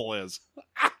a wimple is,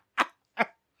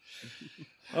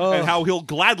 and how he'll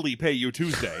gladly pay you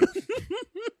Tuesday.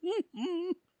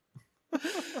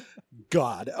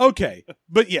 God. Okay.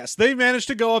 But yes, they managed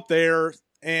to go up there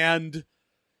and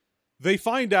they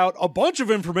find out a bunch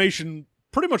of information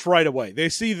pretty much right away. They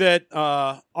see that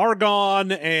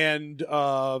Argon and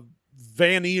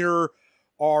Vanir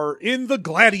are in the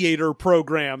gladiator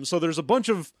program. So there's a bunch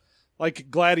of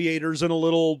like gladiators in a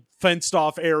little fenced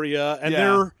off area and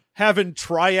they're having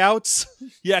tryouts.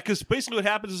 Yeah, because basically what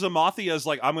happens is Amathia is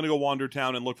like, I'm going to go wander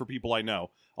town and look for people I know.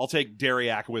 I'll take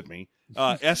Dariak with me.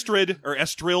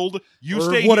 Estrild, you or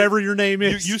stay whatever here. your name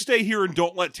is. You stay here and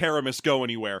don't let Taramis go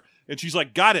anywhere. And she's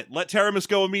like, got it. Let Taramis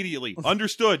go immediately.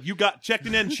 Understood. You got checked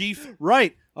in, chief.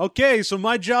 Right. Okay, so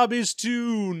my job is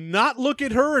to not look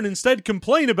at her and instead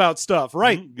complain about stuff.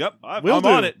 Right. Yep. I'm Will do.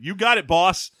 on it. You got it,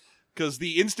 boss. Because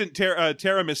the instant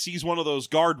Taramis sees one of those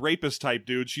guard rapist type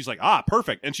dudes, she's like,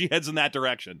 perfect. And she heads in that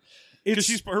direction.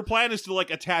 Because her plan is to like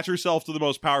attach herself to the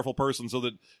most powerful person so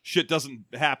that shit doesn't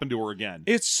happen to her again.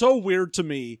 It's so weird to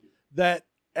me that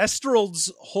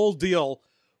Estrild's whole deal,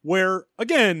 where,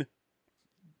 again,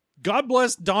 God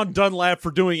bless Dawn Dunlap for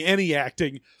doing any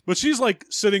acting, but she's like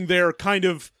sitting there kind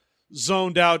of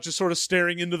zoned out, just sort of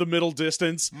staring into the middle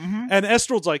distance. And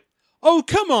Estrild's like, oh,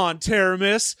 come on,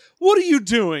 Taramis. What are you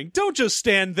doing? Don't just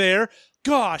stand there.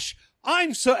 Gosh,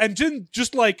 I'm so... And Jin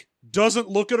just like doesn't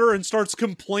look at her and starts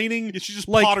complaining. She just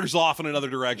like, potters off in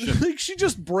another direction. like she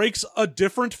just breaks a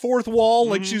different fourth wall,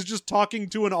 like she's just talking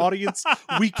to an audience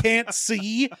we can't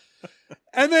see.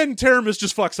 And then Taramis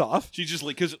just fucks off. She just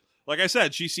like, because like I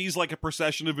said, she sees like a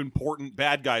procession of important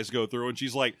bad guys go through, and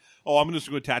she's like, oh, I'm just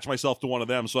going to attach myself to one of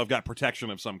them, so I've got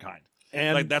protection of some kind.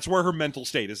 And like that's where her mental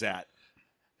state is at.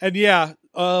 And yeah,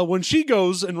 when she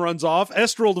goes and runs off,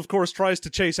 Estrild, of course, tries to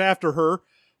chase after her,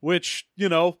 which,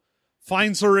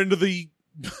 finds her into the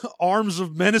arms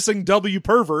of menacing W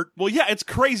pervert. Well, yeah, it's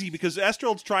crazy because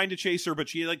Estrild's trying to chase her, but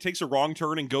she like takes a wrong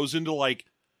turn and goes into like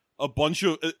a bunch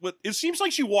of... It seems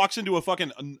like she walks into a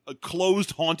fucking a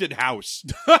closed haunted house,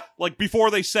 like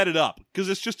before they set it up, because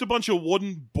it's just a bunch of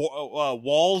wooden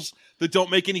walls that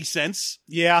don't make any sense.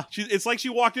 Yeah. It's like she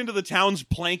walked into the town's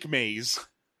plank maze.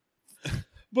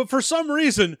 But for some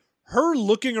reason, her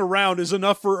looking around is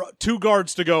enough for two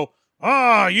guards to go,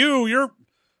 you're...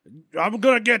 I'm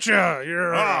gonna get you.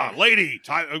 You're... lady,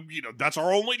 that's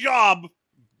our only job.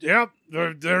 Yep,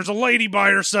 there's a lady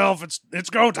by herself. It's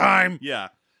go time. Yeah.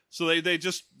 So they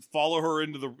just follow her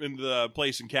into the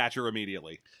place and catch her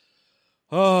immediately.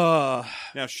 Now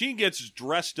she gets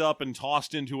dressed up and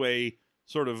tossed into a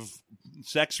sort of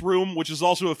sex room, which is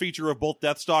also a feature of both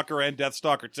Deathstalker and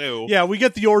Deathstalker 2. Yeah, we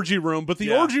get the orgy room, but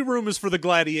the orgy room is for the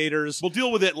gladiators. We'll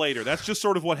deal with it later. That's just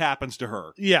sort of what happens to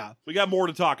her. Yeah. We got more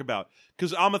to talk about.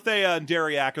 Because Amathea and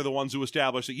Dariak are the ones who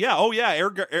establish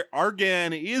that,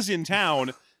 Argan is in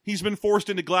town. He's been forced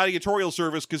into gladiatorial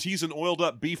service because he's an oiled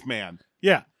up beef man.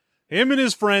 Yeah. Him and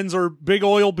his friends are big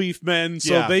oil beef men,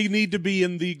 so they need to be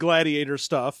in the gladiator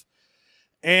stuff.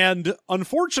 And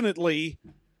unfortunately,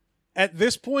 at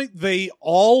this point, they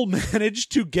all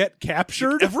managed to get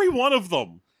captured. Every one of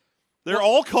them. They're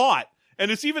all caught. And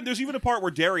there's even a part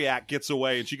where Dariak gets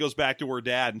away and she goes back to her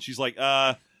dad and she's like,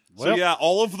 so yeah,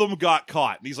 all of them got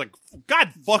caught. And he's like,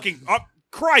 God fucking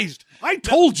Christ. I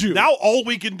told you. Now all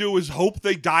we can do is hope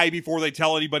they die before they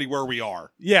tell anybody where we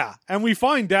are. Yeah. And we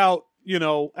find out,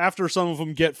 after some of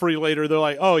them get free later, they're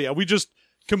like, oh yeah, we just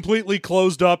completely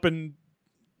closed up and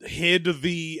hid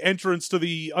the entrance to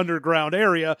the underground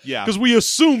area. Yeah. Because we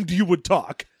assumed you would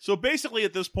talk. So basically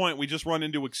at this point, we just run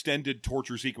into extended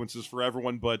torture sequences for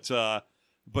everyone but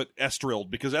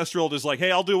Estrilled, because Estrilled is like,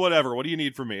 hey, I'll do whatever. What do you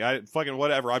need from me? I fucking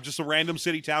whatever. I'm just a random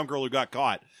city town girl who got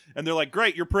caught. And they're like,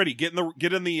 great, you're pretty. Get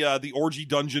in the orgy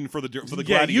dungeon for the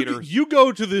gladiator. You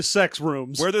go to the sex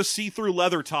rooms. Wear the see-through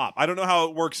leather top. I don't know how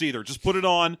it works either. Just put it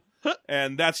on,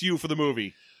 and that's you for the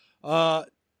movie.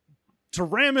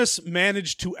 Taramis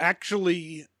managed to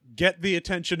actually get the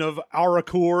attention of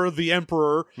Arakur, the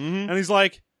Emperor, and he's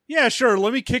like, yeah, sure,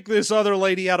 let me kick this other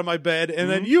lady out of my bed, and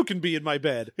then you can be in my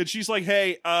bed. And she's like,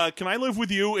 hey, can I live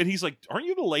with you? And he's like, aren't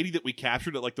you the lady that we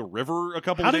captured at, like, the river a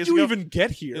couple of days ago? How did you even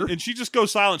get here? And she just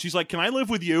goes silent. She's like, can I live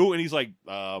with you? And he's like,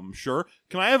 sure.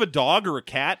 Can I have a dog or a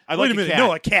cat? I'd like Wait a minute, cat.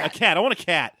 no, a cat. A cat. I want a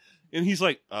cat. And he's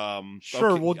like,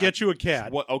 sure, okay, we'll get you a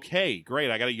cat. What? Okay,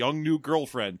 great. I got a young new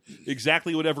girlfriend.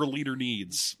 Exactly whatever leader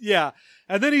needs. Yeah.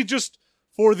 And then he just,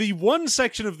 for the one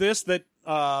section of this that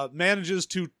manages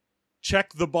to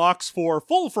check the box for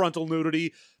full frontal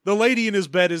nudity, the lady in his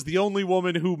bed is the only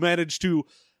woman who managed to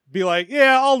be like,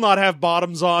 yeah, I'll not have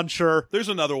bottoms on, sure. There's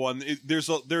another one. There's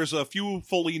a few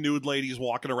fully nude ladies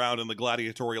walking around in the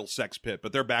gladiatorial sex pit,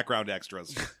 but they're background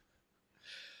extras.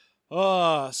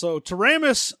 So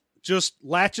Taramis just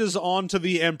latches onto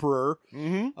the Emperor.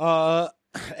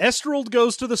 Estrald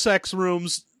goes to the sex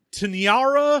rooms.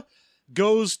 Tinyara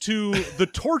goes to the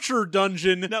torture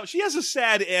dungeon. Now, she has a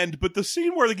sad end, but the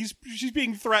scene where she's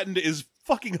being threatened is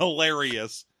fucking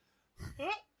hilarious.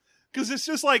 Because it's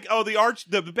just like, oh,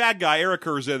 the bad guy,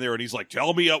 Arakur's in there, and he's like,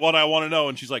 tell me what I want to know.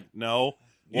 And she's like, no.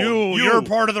 Well, you're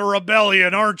part of the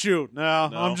rebellion, aren't you? No,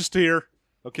 I'm just here.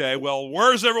 Okay, well,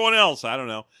 where's everyone else? I don't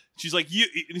know. She's like, you.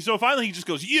 And so finally he just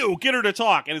goes, you, get her to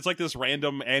talk. And it's like this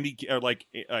random Andy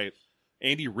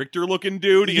Richter looking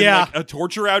dude in like a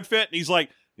torture outfit. And he's like,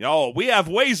 oh, we have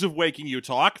ways of making you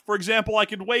talk. For example, I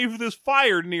can wave this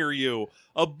fire near you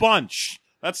a bunch.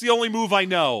 That's the only move I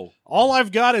know. All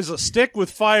I've got is a stick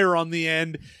with fire on the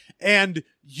end, and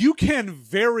you can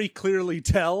very clearly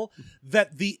tell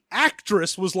that the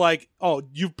actress was like, oh,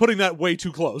 you're putting that way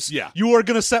too close. Yeah. You are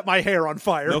going to set my hair on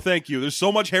fire. No, thank you. There's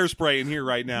so much hairspray in here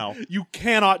right now. You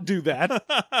cannot do that.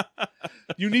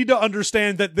 You need to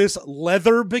understand that this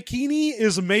leather bikini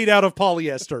is made out of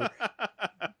polyester.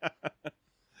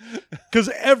 Because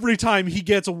every time he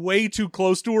gets way too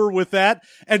close to her with that,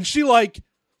 and she like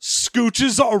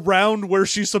scooches around where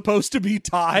she's supposed to be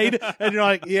tied, and you're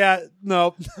like, yeah,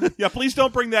 no. Yeah, please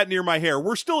don't bring that near my hair.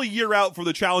 We're still a year out from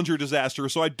the Challenger disaster,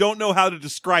 so I don't know how to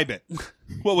describe it.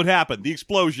 What would happen? The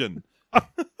explosion.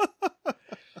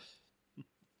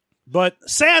 But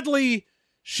sadly,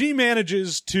 she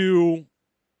manages to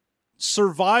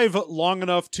survive long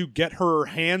enough to get her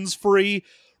hands free,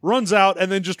 runs out,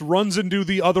 and then just runs into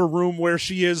the other room where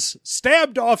she is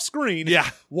stabbed off screen. Yeah.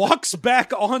 Walks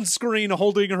back on screen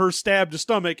holding her stabbed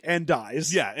stomach and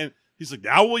dies. Yeah, and he's like,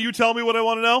 now will you tell me what I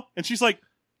want to know? And she's like,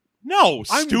 no,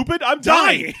 I'm stupid, I'm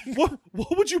dying. What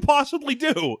would you possibly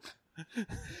do?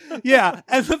 Yeah,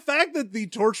 and the fact that the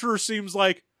torturer seems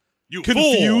like You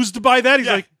confused fool. by that, he's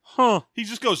Yeah. like, huh. He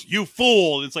just goes, you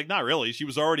fool. And it's like, not really. She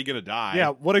was already going to die. Yeah,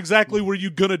 what exactly were you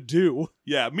gonna do?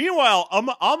 Yeah. Meanwhile,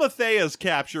 Amathea's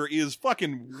capture is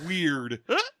fucking weird.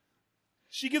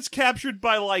 She gets captured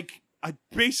by like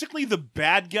basically the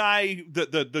bad guy,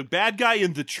 the bad guy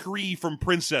in the tree from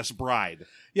Princess Bride.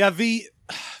 Yeah,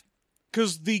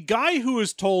 because the guy who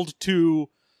is told to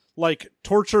like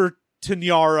torture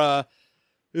Tinyara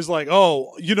is like,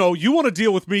 oh, you want to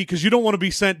deal with me because you don't want to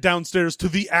be sent downstairs to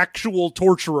the actual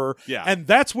torturer. Yeah. And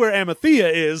that's where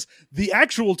Amathea is, the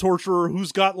actual torturer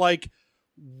who's got like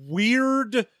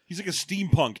weird... He's like a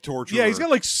steampunk torturer. Yeah, he's got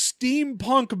like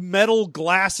steampunk metal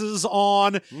glasses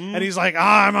on, and he's like,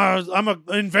 I'm a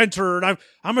inventor, and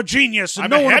I'm a genius, and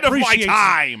I'm no one ahead of my appreciates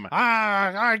time.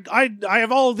 I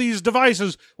have all these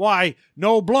devices. Why,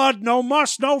 no blood, no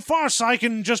muss, no fuss. I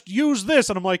can just use this.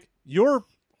 And I'm like, you're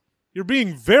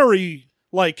being very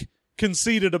like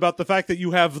conceited about the fact that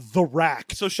you have the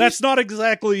rack. So that's not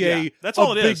exactly that's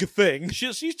all it big is. thing.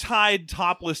 She's tied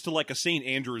topless to like a St.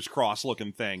 Andrew's cross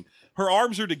looking thing. Her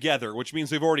arms are together, which means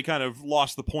they've already kind of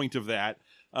lost the point of that.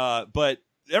 But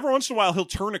every once in a while, he'll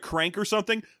turn a crank or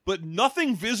something, but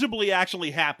nothing visibly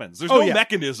actually happens. There's no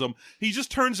mechanism. He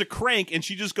just turns a crank, and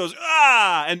she just goes,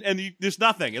 ah! And there's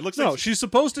nothing. It looks No, like... she's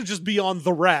supposed to just be on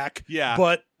the rack. Yeah,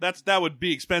 but... that would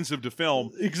be expensive to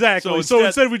film. Exactly. So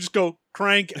instead we just go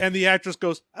crank, and the actress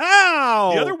goes,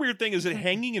 ow! The other weird thing is that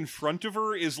hanging in front of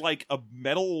her is like a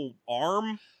metal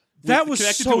arm. That was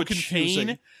connected so to a confusing.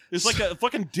 chain. It's like a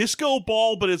fucking disco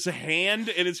ball, but it's a hand,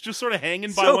 and it's just sort of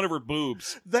hanging by So- one of her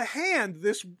boobs. The hand,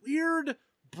 this weird,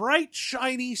 bright,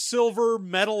 shiny silver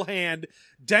metal hand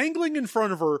dangling in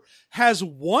front of her, has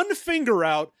one finger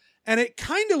out, and it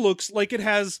kind of looks like it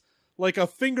has like a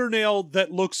fingernail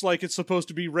that looks like it's supposed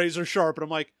to be razor sharp. And I'm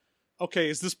like, okay,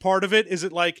 is this part of it? Is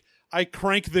it like I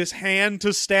crank this hand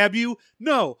to stab you?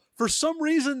 No. For some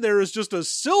reason, there is just a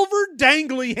silver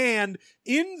dangly hand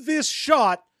in this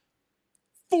shot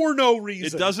for no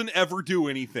reason. It doesn't ever do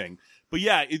anything. But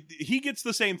yeah, he gets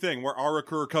the same thing where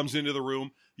Arakur comes into the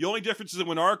room. The only difference is that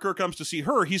when Arakur comes to see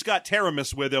her, he's got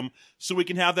Taramis with him, so we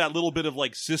can have that little bit of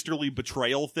like sisterly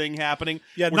betrayal thing happening.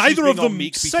 Yeah, where she's neither being of all them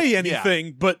meek say yeah.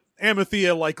 anything, but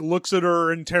Amethea like looks at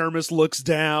her and Taramis looks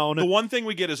down. The one thing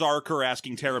we get is Arakur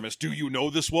asking Taramis, "Do you know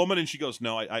this woman?" And she goes,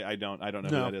 "No, I don't know who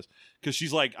that is." Because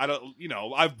she's like, "I don't,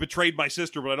 I've betrayed my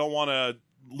sister, but I don't want to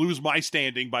lose my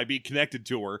standing by being connected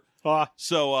to her."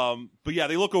 So, but yeah,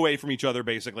 they look away from each other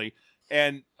basically,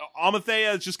 and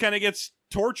Amethea just kind of gets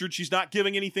tortured. She's not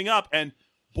giving anything up, and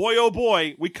boy, oh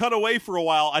boy, we cut away for a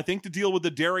while, I think, to deal with the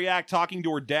Dariac talking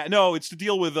to her dad. No, it's to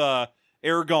deal with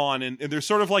Aragon, and there's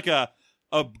sort of like a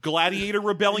gladiator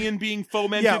rebellion being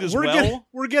fomented as well.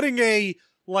 We're getting a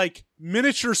like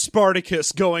miniature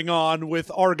Spartacus going on with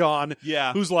Argon,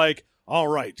 who's like, all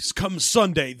right, come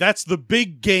Sunday, that's the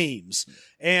big games.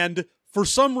 And for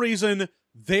some reason,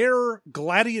 their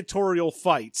gladiatorial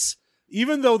fights,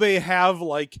 even though they have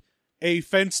like a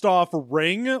fenced-off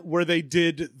ring where they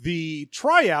did the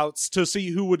tryouts to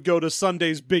see who would go to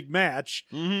Sunday's big match,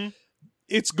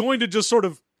 it's going to just sort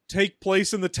of take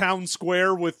place in the town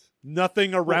square with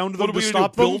nothing around them to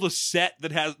stop them. Build a set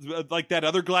that has like that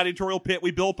other gladiatorial pit we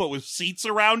built, but with seats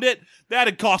around it?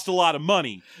 That'd cost a lot of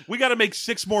money. We got to make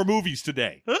 6 more movies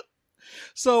today.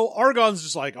 So Argon's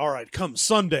just like, all right, come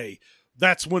Sunday,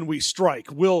 that's when we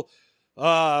strike. We're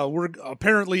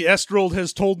apparently Estreld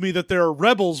has told me that there are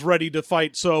rebels ready to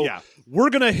fight, so we're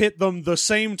gonna hit them the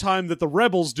same time that the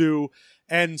rebels do,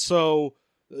 and so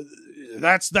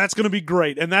that's gonna be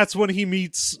great. And that's when he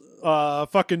meets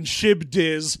fucking Shib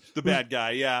Diz, the bad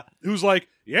guy, who's like,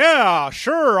 yeah,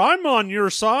 sure, I'm on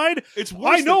your side.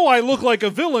 I know I look like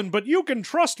a villain, but you can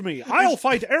trust me. I'll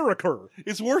fight Arakur.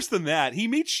 It's worse than that. He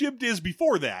meets Shib Diz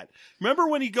before that. Remember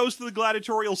when he goes to the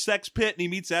gladiatorial sex pit and he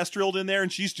meets Estreld in there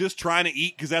and she's just trying to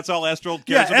eat because that's all Estreld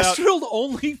cares about? Yeah, Estreld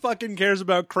only fucking cares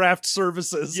about craft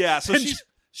services. Yeah, so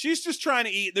she's just trying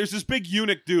to eat. There's this big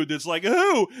eunuch dude that's like,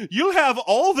 oh, you'll have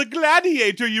all the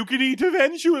gladiator you can eat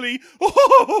eventually.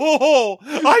 Oh,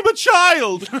 I'm a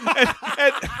child.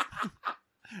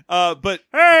 But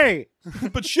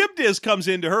Shib Diz comes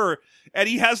into her, and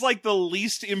he has like the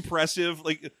least impressive,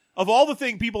 like of all the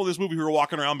people in this movie who are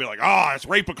walking around, be like, it's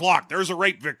rape o'clock. There's a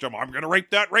rape victim. I'm gonna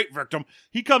rape that rape victim.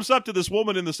 He comes up to this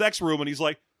woman in the sex room, and he's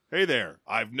like, hey there,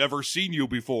 I've never seen you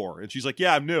before. And she's like,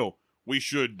 yeah, I'm new. We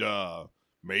should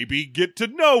maybe get to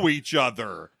know each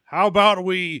other. How about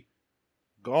we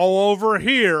go over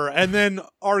here? And then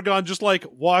Argon just like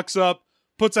walks up,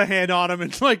 puts a hand on him,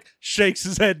 and like shakes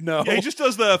his head no. Yeah, he just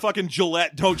does the fucking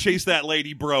Gillette "Don't chase that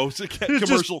lady, bro"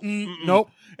 commercial. Nope.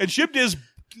 And Shib Diz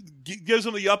gives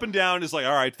him the up and down. Is like,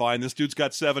 all right, fine. This dude's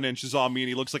got 7 inches on me, and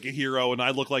he looks like a hero, and I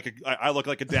look like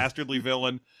a dastardly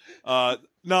villain. No,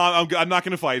 I'm not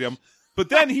going to fight him. But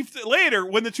then later,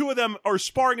 when the two of them are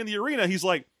sparring in the arena, he's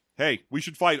like, hey, we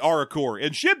should fight Arakur.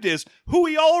 And Shib Diz, who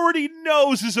he already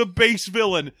knows is a base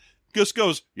villain, just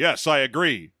goes, yes, I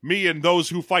agree. Me and those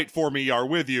who fight for me are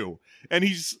with you. And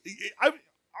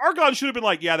Argon should have been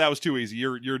like, yeah, that was too easy.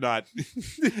 You're not.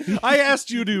 I asked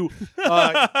you to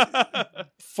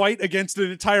fight against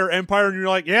an entire empire, and you're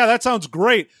like, yeah, that sounds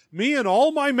great. Me and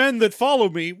all my men that follow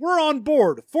me, we're on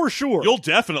board, for sure. You'll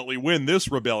definitely win this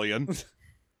rebellion.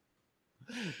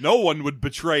 No one would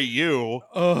betray you.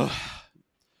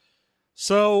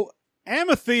 So,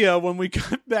 Amethea, when we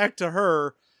cut back to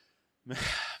her,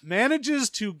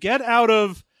 manages to get out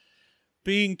of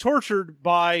being tortured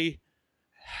by...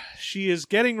 She is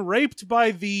getting raped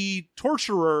by the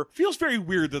torturer. Feels very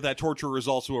weird that torturer is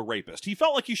also a rapist. He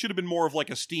felt like he should have been more of like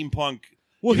a steampunk...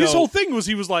 Well, his whole thing was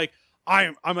he was like,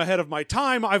 I'm ahead of my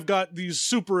time. I've got these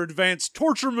super advanced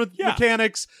torture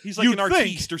mechanics. He's like an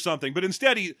artiste or something. But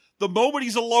instead, the moment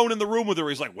he's alone in the room with her,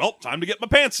 he's like, well, time to get my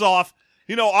pants off.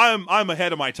 I'm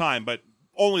ahead of my time, but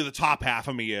only the top half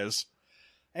of me is.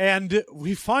 And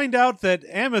we find out that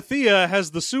Amethea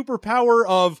has the superpower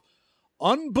of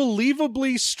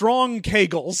unbelievably strong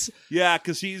kegels. Yeah,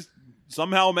 because he's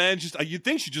somehow managed. You'd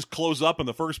think she'd just close up in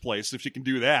the first place if she can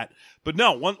do that. But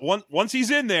no, once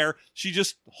he's in there, she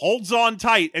just holds on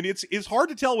tight. And it's hard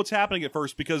to tell what's happening at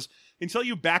first because until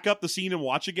you back up the scene and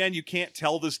watch again, you can't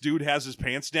tell this dude has his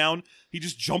pants down. He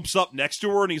just jumps up next to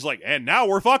her and he's like, and now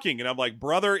we're fucking. And I'm like,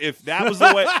 brother, if that was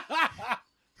the way...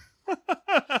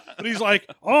 But he's like,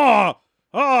 oh,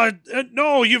 oh,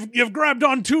 no, you've grabbed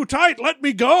on too tight. Let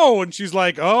me go. And she's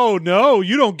like, oh, no,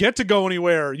 you don't get to go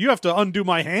anywhere. You have to undo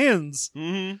my hands.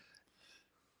 Mm-hmm.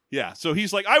 Yeah, so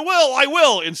he's like, I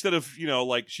will, instead of,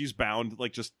 like she's bound,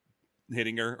 like just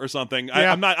hitting her or something.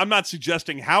 Yeah. I'm not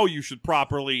suggesting how you should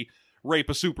properly rape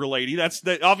a super lady.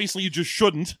 That obviously you just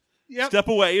shouldn't. Yep. Step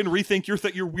away and rethink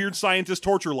your weird scientist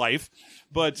torture life.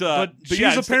 But she's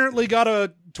yeah, apparently got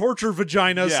a torture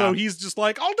vagina, Yeah. so he's just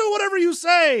like, I'll do whatever you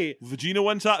say. Vagina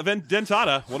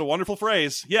dentata. What a wonderful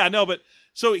phrase. Yeah, no, but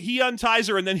so he unties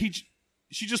her and then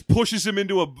she just pushes him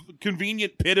into a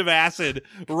convenient pit of acid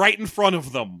right in front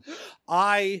of them.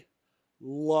 I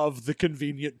love the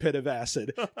convenient pit of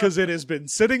acid because it has been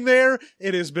sitting there,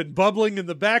 it has been bubbling in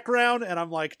the background, and I'm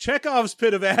like, Chekhov's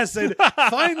pit of acid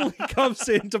finally comes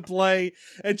into play,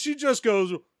 and she just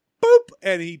goes boop,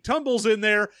 and he tumbles in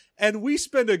there, and we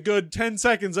spend a good 10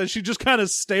 seconds and she just kind of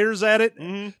stares at it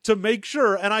to make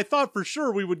sure, and I thought for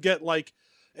sure we would get like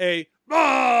a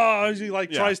as he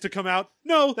tries to come out.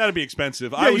 No, That'd be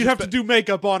expensive. yeah, you'd have to do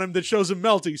makeup on him that shows him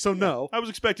melty, so no. I was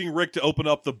expecting Rick to open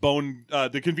up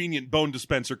the convenient bone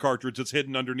dispenser cartridge that's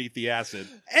hidden underneath the acid.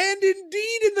 And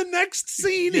indeed, in the next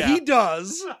scene, Yeah. he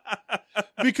does.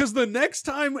 Because the next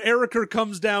time Erica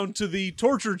comes down to the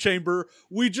torture chamber,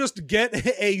 we just get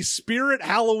a spirit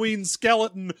Halloween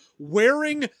skeleton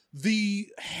wearing the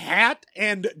hat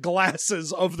and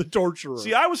glasses of the torturer.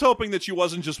 See, I was hoping that she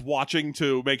wasn't just watching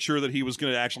to make sure that he was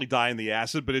going to actually die in the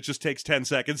acid, but it just takes 10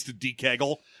 seconds to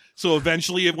dekegel. So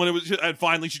eventually, and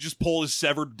finally she just pull his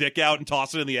severed dick out and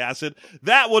toss it in the acid.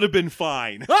 That would have been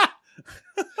fine.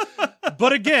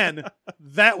 But again,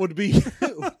 that would be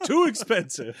too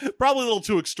expensive. Probably a little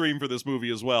too extreme for this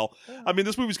movie as well. I mean,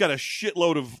 this movie's got a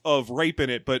shitload of rape in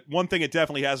it, but one thing it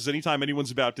definitely has is anytime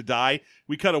anyone's about to die,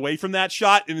 we cut away from that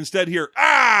shot and instead hear,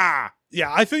 ah!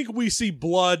 Yeah, I think we see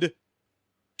blood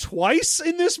twice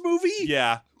in this movie.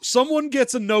 Yeah. Someone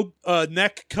gets a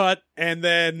neck cut, and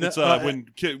then It's and then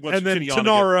Kenyatta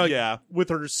Tanara yeah. with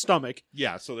her stomach.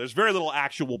 Yeah, so there's very little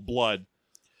actual blood.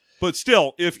 But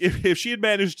still, if she had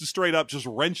managed to straight up just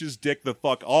wrench his dick the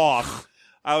fuck off,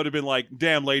 I would have been like,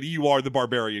 damn, lady, you are the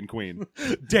barbarian queen.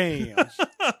 Damn.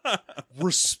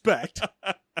 Respect.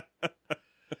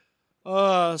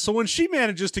 So when she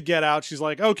manages to get out, she's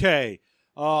like, okay.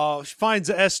 She finds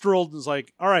Estrel and is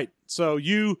like, all right, so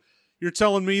you're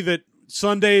telling me that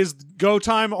Sunday is go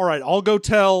time? All right, I'll go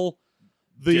tell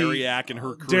the Dariac and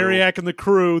her crew. Dariac and the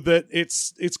crew that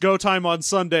it's go time on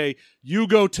Sunday. You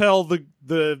go tell the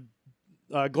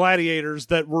gladiators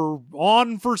that we're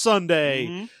on for Sunday.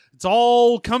 Mhm. It's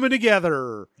all coming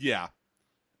together. Yeah.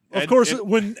 Of And course, it-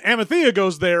 when Amathea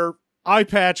goes there, Eye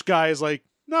Patch guy is like,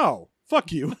 no,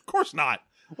 fuck you. Of course not.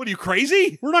 What are you,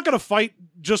 crazy? We're not going to fight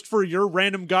just for your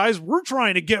random guys. We're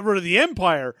trying to get rid of the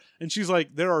Empire. And she's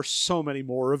like, there are so many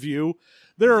more of you.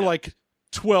 There are like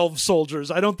 12 soldiers.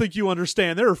 I don't think you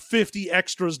understand. There are 50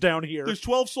 extras down here. There's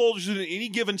 12 soldiers, and at any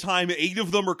given time, 8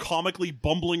 of them are comically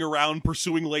bumbling around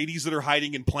pursuing ladies that are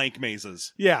hiding in plank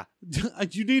mazes. Yeah.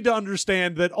 You need to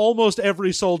understand that almost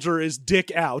every soldier is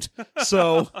dick out.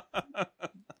 So,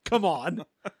 come on.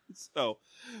 So,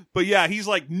 but yeah, he's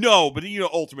like, no, but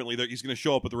ultimately he's going to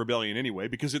show up at the rebellion anyway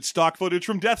because it's stock footage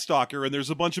from Deathstalker and there's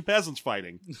a bunch of peasants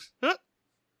fighting.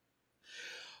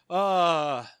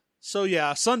 So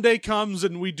yeah, Sunday comes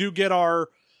and we do get our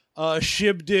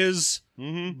Shibdiz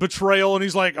betrayal, and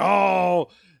he's like, oh,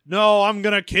 no, I'm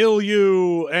gonna kill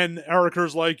you. And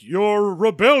Erica's like, your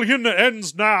rebellion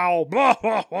ends now. Blah,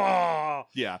 blah, blah.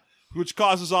 Yeah, which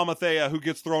causes Amathea, who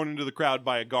gets thrown into the crowd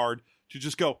by a guard, to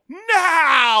just go,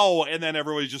 now! And then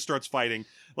everybody just starts fighting.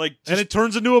 And it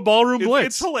turns into a ballroom blitz.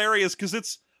 It's hilarious because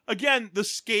it's, again, the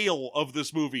scale of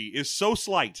this movie is so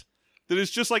slight that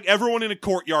it's just like everyone in a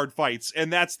courtyard fights,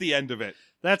 and that's the end of it.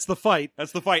 That's the fight.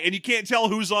 That's the fight. And you can't tell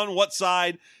who's on what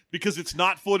side because it's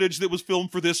not footage that was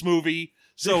filmed for this movie.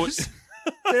 So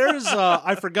There's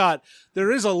I forgot.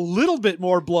 There is a little bit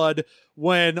more blood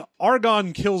when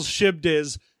Argon kills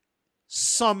Shibdiz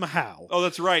somehow. oh,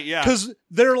 that's right. Yeah. Because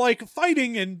they're like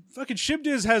fighting, and fucking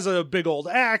Shibdiz has a big old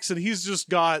axe, and he's just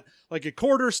got like a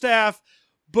quarterstaff.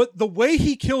 But the way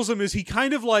he kills him is he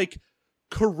kind of like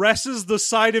caresses the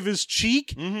side of his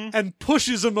cheek and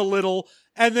pushes him a little,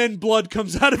 and then blood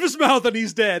comes out of his mouth, and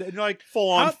he's dead. And you're like,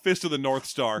 Full on how- Fist of the North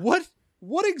Star.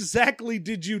 What exactly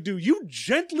did you do? You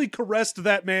gently caressed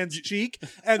that man's cheek,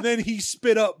 and then he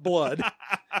spit up blood.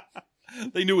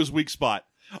 They knew his weak spot.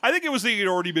 I think it was that he'd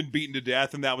already been beaten to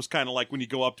death, and that was kind of like when you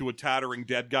go up to a tottering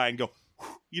dead guy and go,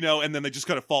 and then they just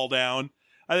kind of fall down.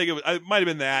 I think it might have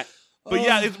been that. But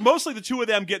yeah, it's mostly the two of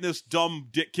them getting this dumb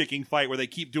dick kicking fight where they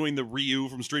keep doing the Ryu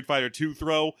from Street Fighter 2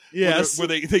 throw. Yes. Where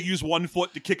they use one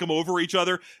foot to kick them over each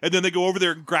other, and then they go over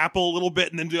there and grapple a little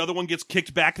bit, and then the other one gets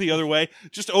kicked back the other way.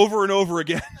 Just over and over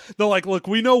again. They're like, look,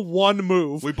 we know one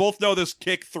move. We both know this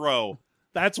kick throw.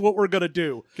 That's what we're going to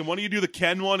do. Can one of you do the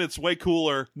Ken one? It's way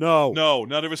cooler. No. No,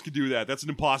 none of us can do that. That's an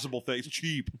impossible thing. It's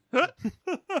cheap.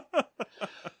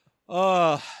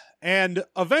 And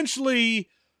eventually,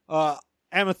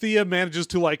 Amathea manages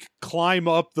to like climb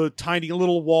up the tiny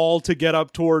little wall to get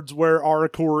up towards where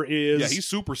Arakor is. Yeah, he's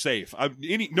super safe.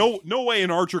 No way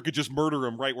an archer could just murder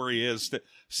him right where he is,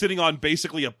 sitting on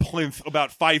basically a plinth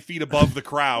about 5 feet above the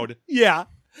crowd. Yeah.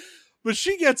 But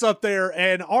she gets up there,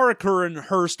 and Arakor and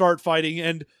her start fighting,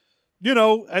 and, you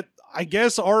know, I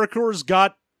guess Arakor's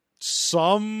got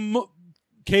some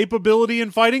capability in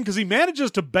fighting, because he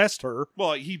manages to best her.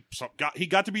 Well, he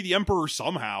got to be the emperor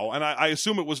somehow, and I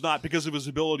assume it was not because of his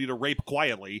ability to rape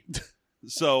quietly.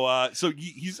 So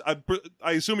he's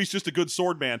I assume he's just a good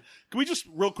sword man. Can we just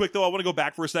real quick though? I want to go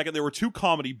back for a second. There were 2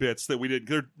 comedy bits that we did.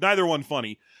 They're neither one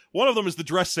funny. One of them is the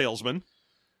dress salesman.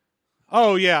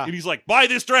 Oh, yeah. And he's like, buy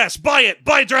this dress, buy it,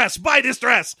 buy dress, buy this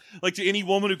dress. Like to any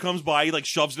woman who comes by, he like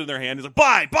shoves it in their hand. He's like,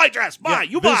 buy dress, buy,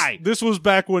 buy. This was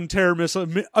back when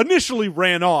Taramis initially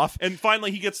ran off. And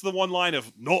finally he gets the one line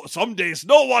of, no, some days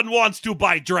no one wants to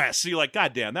buy dress. So you're like,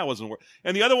 God damn, that wasn't work.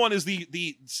 And the other one is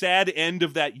the sad end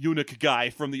of that eunuch guy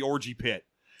from the orgy pit.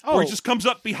 Where he just comes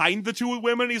up behind the 2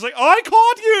 women and he's like, I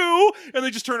caught you! And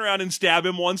they just turn around and stab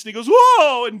him once and he goes,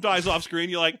 whoa! And dies off screen.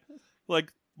 You're like,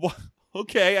 what?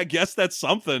 Okay, I guess that's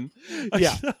something.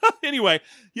 Yeah. Anyway,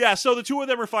 yeah, so the 2 of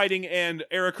them are fighting, and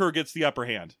Arakor gets the upper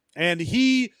hand. And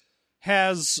he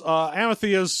has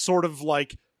Amathea's sort of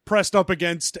like pressed up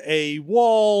against a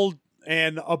wall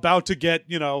and about to get,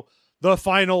 you know, the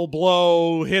final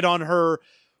blow hit on her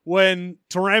when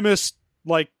Taramis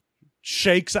like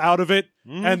shakes out of it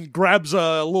and grabs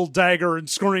a little dagger and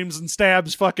screams and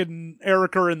stabs fucking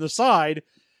Arakor in the side.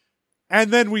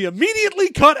 And then we immediately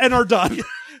cut and are done.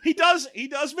 He does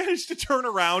manage to turn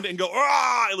around and go,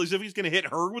 ah, as if he's going to hit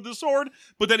her with the sword,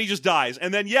 but then he just dies.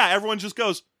 And then, yeah, everyone just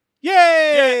goes,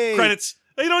 Yay! yeah, credits.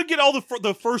 They don't get all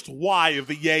the first Y of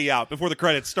the yay out before the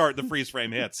credits start, the freeze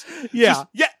frame hits. Yeah. Just,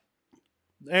 yeah.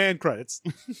 And credits.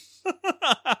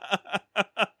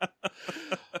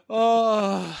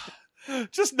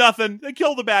 Just nothing. They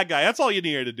killed the bad guy. That's all you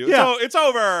needed to do. Yeah. So it's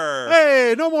over.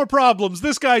 Hey, no more problems.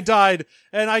 This guy died,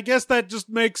 and I guess that just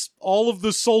makes all of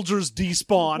the soldiers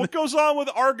despawn. What goes on with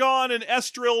Argon and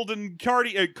Estrild and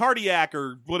Cardiac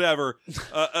or whatever?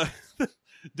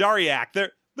 Dariac.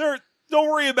 They're don't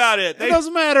worry about it. It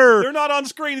doesn't matter. They're not on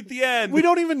screen at the end. We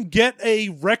don't even get a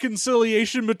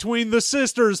reconciliation between the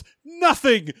sisters.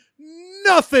 Nothing.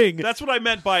 That's what I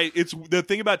meant by it's the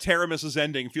thing about Taramis's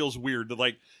ending feels weird. That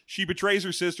like she betrays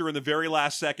her sister in the very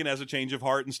last second, has a change of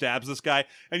heart, and stabs this guy.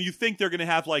 And you think they're gonna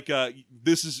have like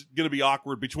this is gonna be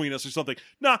awkward between us or something.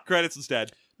 Nah, credits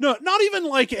instead. No, not even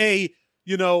like a,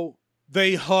 you know,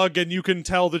 they hug and you can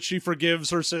tell that she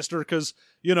forgives her sister because,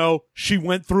 you know, she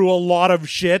went through a lot of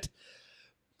shit.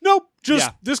 Nope.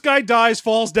 Just This guy dies,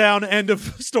 falls down, end of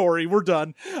story. We're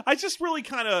done. I just really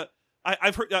kind of.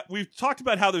 I've heard we've talked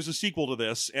about how there's a sequel to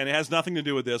this, and it has nothing to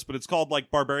do with this, but it's called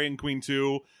like Barbarian Queen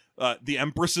 2, The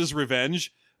Empress's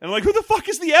Revenge. And I'm like, who the fuck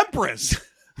is the Empress?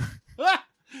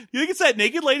 You think it's that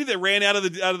naked lady that ran out of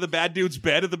the bad dude's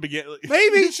bed at the beginning?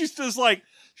 Maybe. She's like,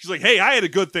 hey, I had a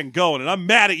good thing going, and I'm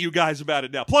mad at you guys about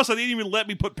it now. Plus, I didn't even let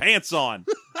me put pants on.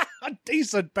 A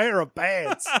decent pair of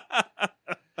pants.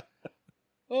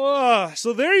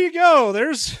 So there you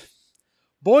go.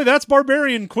 Boy, that's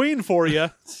Barbarian Queen for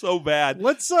you. So bad.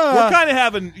 We're kind of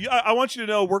having, I want you to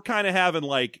know, we're kind of having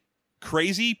like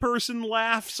crazy person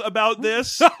laughs about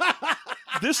this.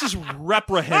 This is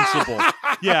reprehensible.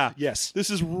 Yeah. Yes. This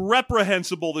is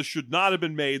reprehensible. This should not have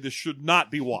been made. This should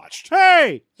not be watched.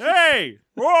 Hey!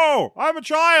 Whoa, I'm a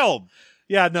child.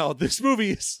 Yeah, no, this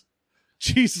movie is,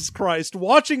 Jesus Christ,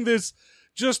 watching this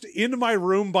just in my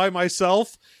room by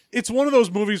myself, it's one of those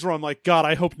movies where I'm like, God,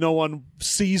 I hope no one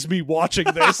sees me watching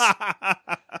this. You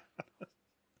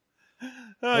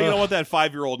don't want that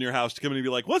 5-year-old in your house to come in and be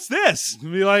like, what's this?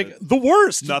 And be like, the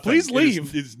worst. Nothing. Please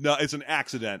leave. It's an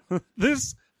accident.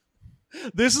 This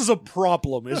is a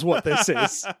problem, is what this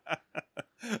is.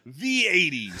 The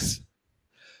 80s.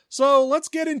 So let's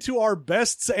get into our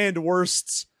bests and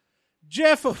worsts.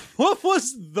 Jeff, what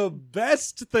was the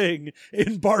best thing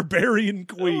in Barbarian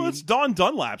Queen? Well, it's Dawn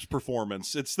Dunlap's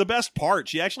performance. It's the best part.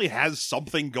 She actually has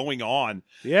something going on.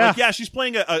 Yeah. Like, yeah, she's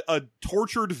playing a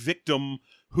tortured victim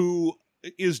who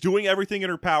is doing everything in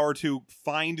her power to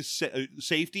find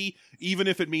safety, even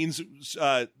if it means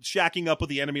shacking up with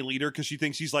the enemy leader, because she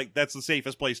thinks he's like, that's the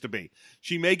safest place to be.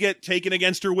 She may get taken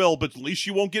against her will, but at least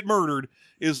she won't get murdered.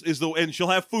 And she'll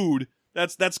have food.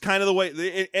 That's kind of the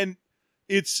way. And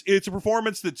it's a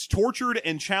performance that's tortured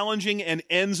and challenging and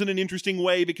ends in an interesting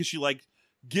way because she like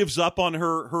gives up on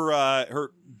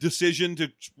her decision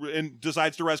to and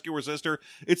decides to rescue her sister.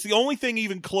 It's the only thing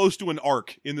even close to an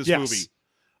arc in this movie.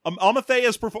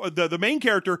 Amathea's the main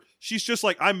character, she's just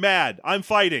like, I'm mad, I'm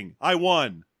fighting, I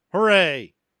won.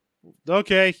 Hooray.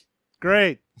 Okay,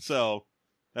 great. So,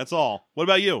 that's all. What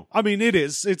about you? I mean,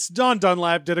 it's Don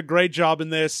Dunlap did a great job in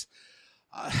this.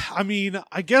 I mean,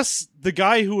 I guess the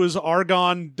guy who is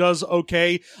Argon does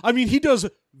okay. I mean, he does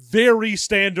very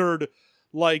standard,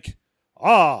 like,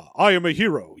 I am a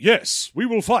hero. Yes, we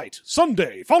will fight.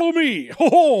 Someday, follow me. Ho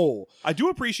ho! I do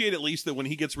appreciate at least that when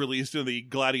he gets released into the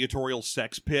gladiatorial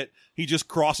sex pit, he just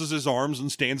crosses his arms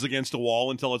and stands against a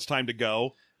wall until it's time to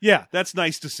go. Yeah. That's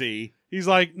nice to see. He's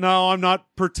like, no, I'm not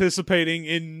participating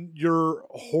in your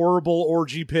horrible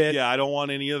orgy pit. Yeah, I don't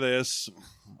want any of this.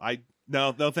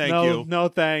 No, thank you. No,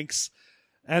 thanks.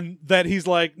 And that he's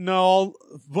like, no,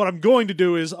 what I'm going to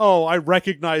do is, I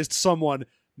recognized someone.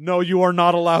 No, you are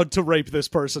not allowed to rape this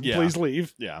person. Yeah. Please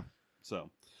leave. Yeah. So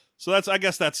I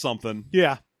guess that's something.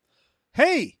 Yeah.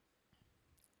 Hey,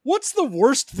 what's the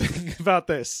worst thing about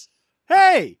this?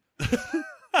 Hey!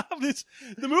 The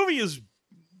movie is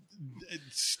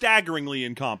staggeringly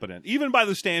incompetent, even by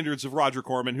the standards of Roger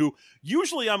Corman, who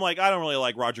usually I'm like, I don't really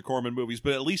like Roger Corman movies,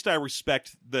 but at least I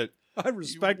respect that. I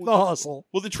respect the hustle.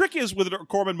 Well, the trick is with a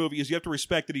Corman movie is you have to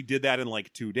respect that he did that in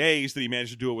like 2 days, that he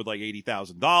managed to do it with like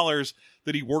 $80,000,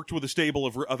 that he worked with a stable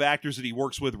of actors that he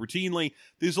works with routinely.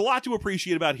 There's a lot to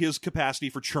appreciate about his capacity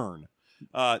for churn.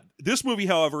 This movie,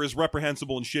 however, is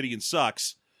reprehensible and shitty and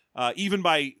sucks, even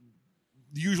by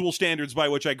the usual standards by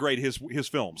which I grade his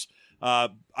films.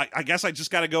 I guess I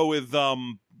just got to go with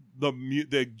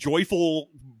the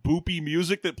joyful, boopy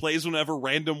music that plays whenever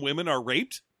random women are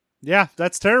raped. Yeah,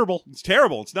 that's terrible. It's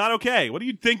terrible. It's not okay. What are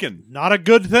you thinking? Not a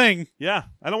good thing. Yeah,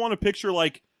 I don't want to picture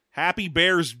like happy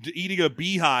bears eating a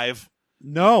beehive.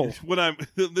 No, When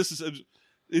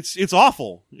it's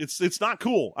awful. It's not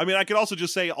cool. I mean, I could also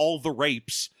just say all the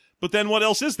rapes, but then what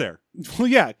else is there? Well,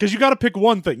 yeah, because you got to pick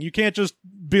one thing. You can't just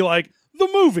be like the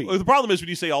movie. Well, the problem is when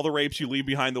you say all the rapes, you leave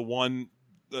behind the one.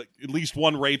 At least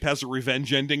one rape has a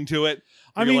revenge ending to it.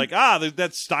 You're like,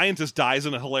 that scientist dies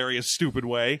in a hilarious, stupid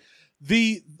way.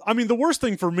 The worst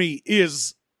thing for me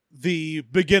is the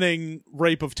beginning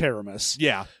rape of Taramis.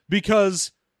 Yeah.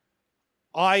 Because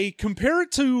I compare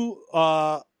it to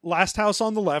Last House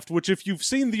on the Left, which if you've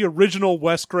seen the original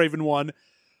Wes Craven one,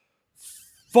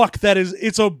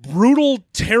 it's a brutal,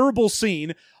 terrible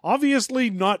scene.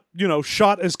 Obviously not,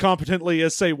 shot as competently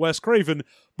as, say, Wes Craven,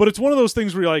 but it's one of those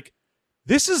things where you're like,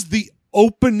 this is the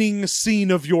opening scene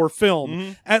of your film.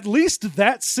 Mm-hmm. At least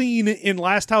that scene in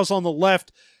Last House on the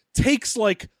Left takes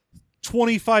like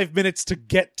 25 minutes to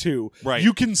get to. Right.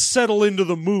 You can settle into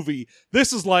the movie.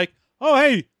 This is like, oh,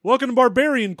 hey, welcome to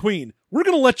Barbarian Queen. We're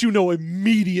going to let you know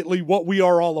immediately what we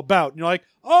are all about. And you're like,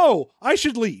 oh, I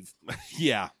should leave.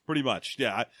 Yeah, pretty much.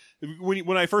 Yeah.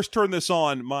 When I first turned this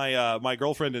on, my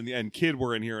girlfriend and kid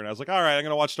were in here, and I was like, all right, I'm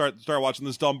going to start watching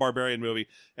this dumb Barbarian movie.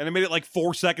 And I made it like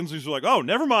 4 seconds, and she was like, oh,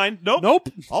 never mind. Nope.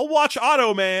 I'll watch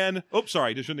Otto Man. Oh,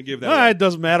 sorry, I shouldn't have given that away. It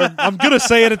doesn't matter. I'm going to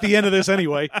say it at the end of this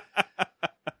anyway.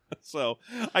 So,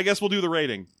 I guess we'll do the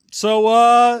rating.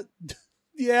 So,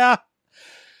 yeah.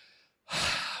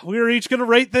 We're each going to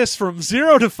rate this from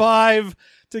 0 to 5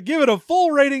 to give it a full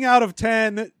rating out of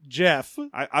 10. Jeff.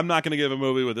 I'm not going to give a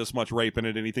movie with this much rape in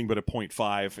it anything but a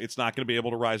 0.5. It's not going to be able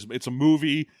to rise. It's a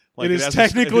movie. It is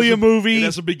technically a movie. It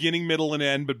has a beginning, middle, and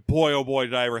end, but boy, oh boy,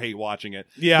 did I ever hate watching it.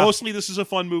 Yeah. Mostly this is a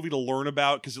fun movie to learn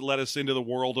about because it led us into the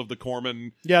world of the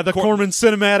Corman. Yeah, the Corman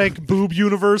cinematic boob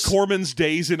universe. Corman's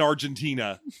days in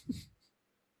Argentina.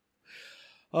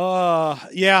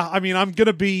 Yeah, I mean, I'm going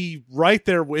to be right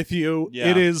there with you.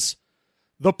 Yeah. It is,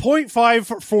 the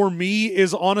 0.5 for me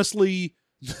is honestly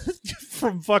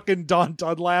from fucking Don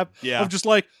Dunlap. Yeah. I'm just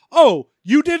like, oh,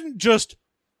 you didn't just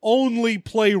only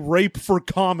play rape for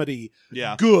comedy.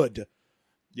 Yeah. Good.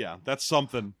 Yeah, that's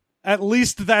something. At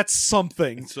least that's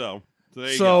something. So,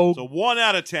 there you go. So 1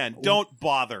 out of 10. Don't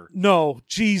bother. No,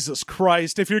 Jesus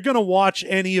Christ. If you're going to watch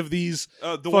any of these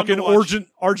fucking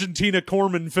Argentina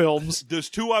Corman films. There's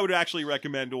 2 I would actually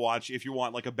recommend to watch if you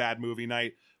want like a bad movie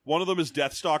night. One of them is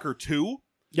Deathstalker 2.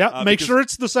 Yeah, make sure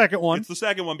it's the second one. It's the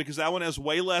second one because that one has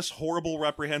way less horrible,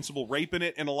 reprehensible rape in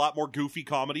it and a lot more goofy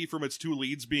comedy from its 2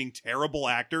 leads being terrible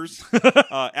actors.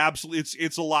 Absolutely,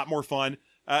 it's a lot more fun.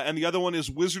 And the other one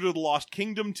is Wizard of the Lost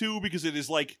Kingdom 2, because it is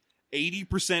like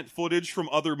 80% footage from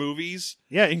other movies.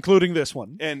 Yeah, including this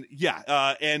one. And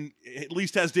and at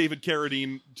least has David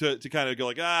Carradine to kind of go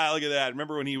like, look at that.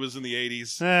 Remember when he was in the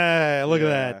 80s? Hey, look at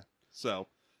that. So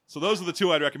those are the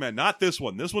two I'd recommend. Not this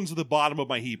one. This one's at the bottom of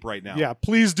my heap right now. Yeah,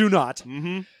 please do not.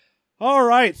 Mm-hmm. All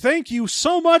right. Thank you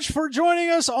so much for joining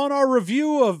us on our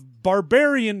review of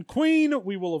Barbarian Queen.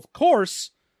 We will, of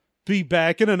course, be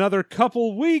back in another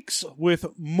couple weeks with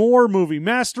more movie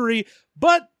mastery,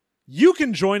 but you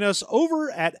can join us over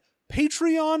at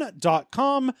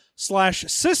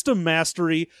patreon.com/System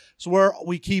Mastery. It's where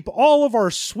we keep all of our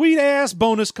sweet ass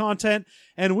bonus content,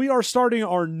 and we are starting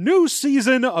our new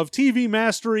season of TV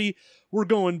Mastery. We're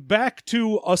going back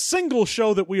to a single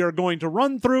show that we are going to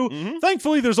run through. Mm-hmm.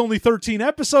 Thankfully, there's only 13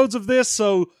 episodes of this,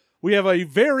 so we have a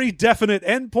very definite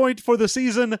endpoint for the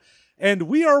season, and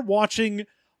we are watching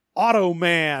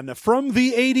Automan from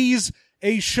the 80s,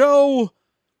 a show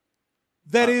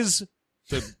that is...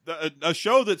 a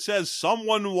show that says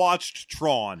someone watched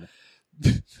Tron.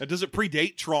 Does it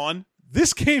predate Tron?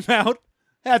 This came out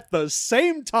at the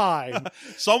same time.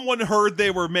 Someone heard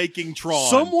they were making Tron.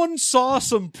 Someone saw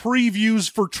some previews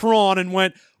for Tron and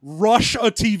went, rush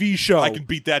a TV show. I can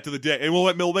beat that to the day. And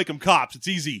we'll make them cops. It's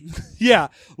easy. Yeah,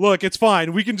 look, it's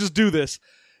fine. We can just do this.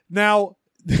 Now,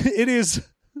 it is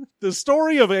the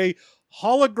story of a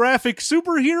holographic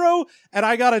superhero, and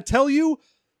I gotta tell you,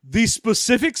 the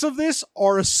specifics of this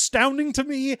are astounding to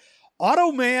me.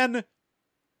 Automan,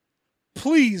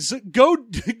 please go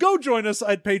join us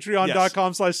at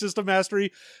patreon.com/System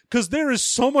Mastery, because there is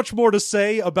so much more to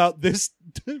say about this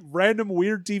random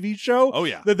weird TV show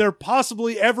than there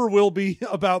possibly ever will be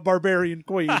about Barbarian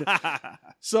Queen.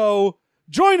 So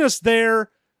join us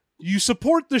there. You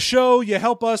support the show. You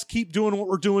help us keep doing what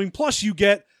we're doing. Plus, you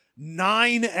get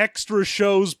 9 extra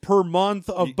shows per month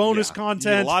of bonus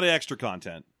content. You get a lot of extra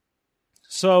content.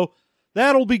 So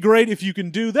that'll be great if you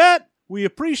can do that. We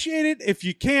appreciate it. If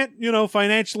you can't,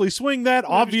 financially swing that,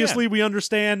 obviously we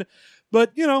understand.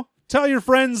 But, tell your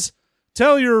friends,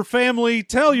 tell your family,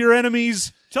 tell your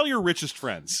enemies. Tell your richest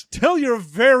friends. Tell your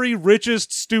very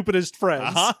richest, stupidest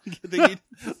friends.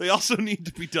 They also need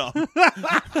to be dumb.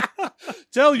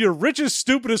 Tell your richest,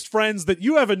 stupidest friends that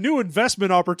you have a new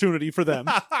investment opportunity for them.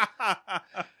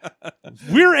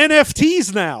 We're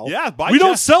NFTs now. Yeah, we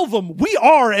don't sell them. We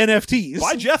are NFTs.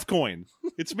 Buy Jeff Coin.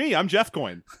 It's me. I'm Jeff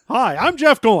Coin. Hi, I'm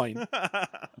Jeff Coin.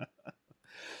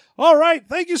 All right.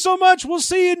 Thank you so much. We'll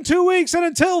see you in 2 weeks. And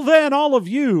until then, all of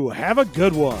you, have a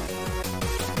good one.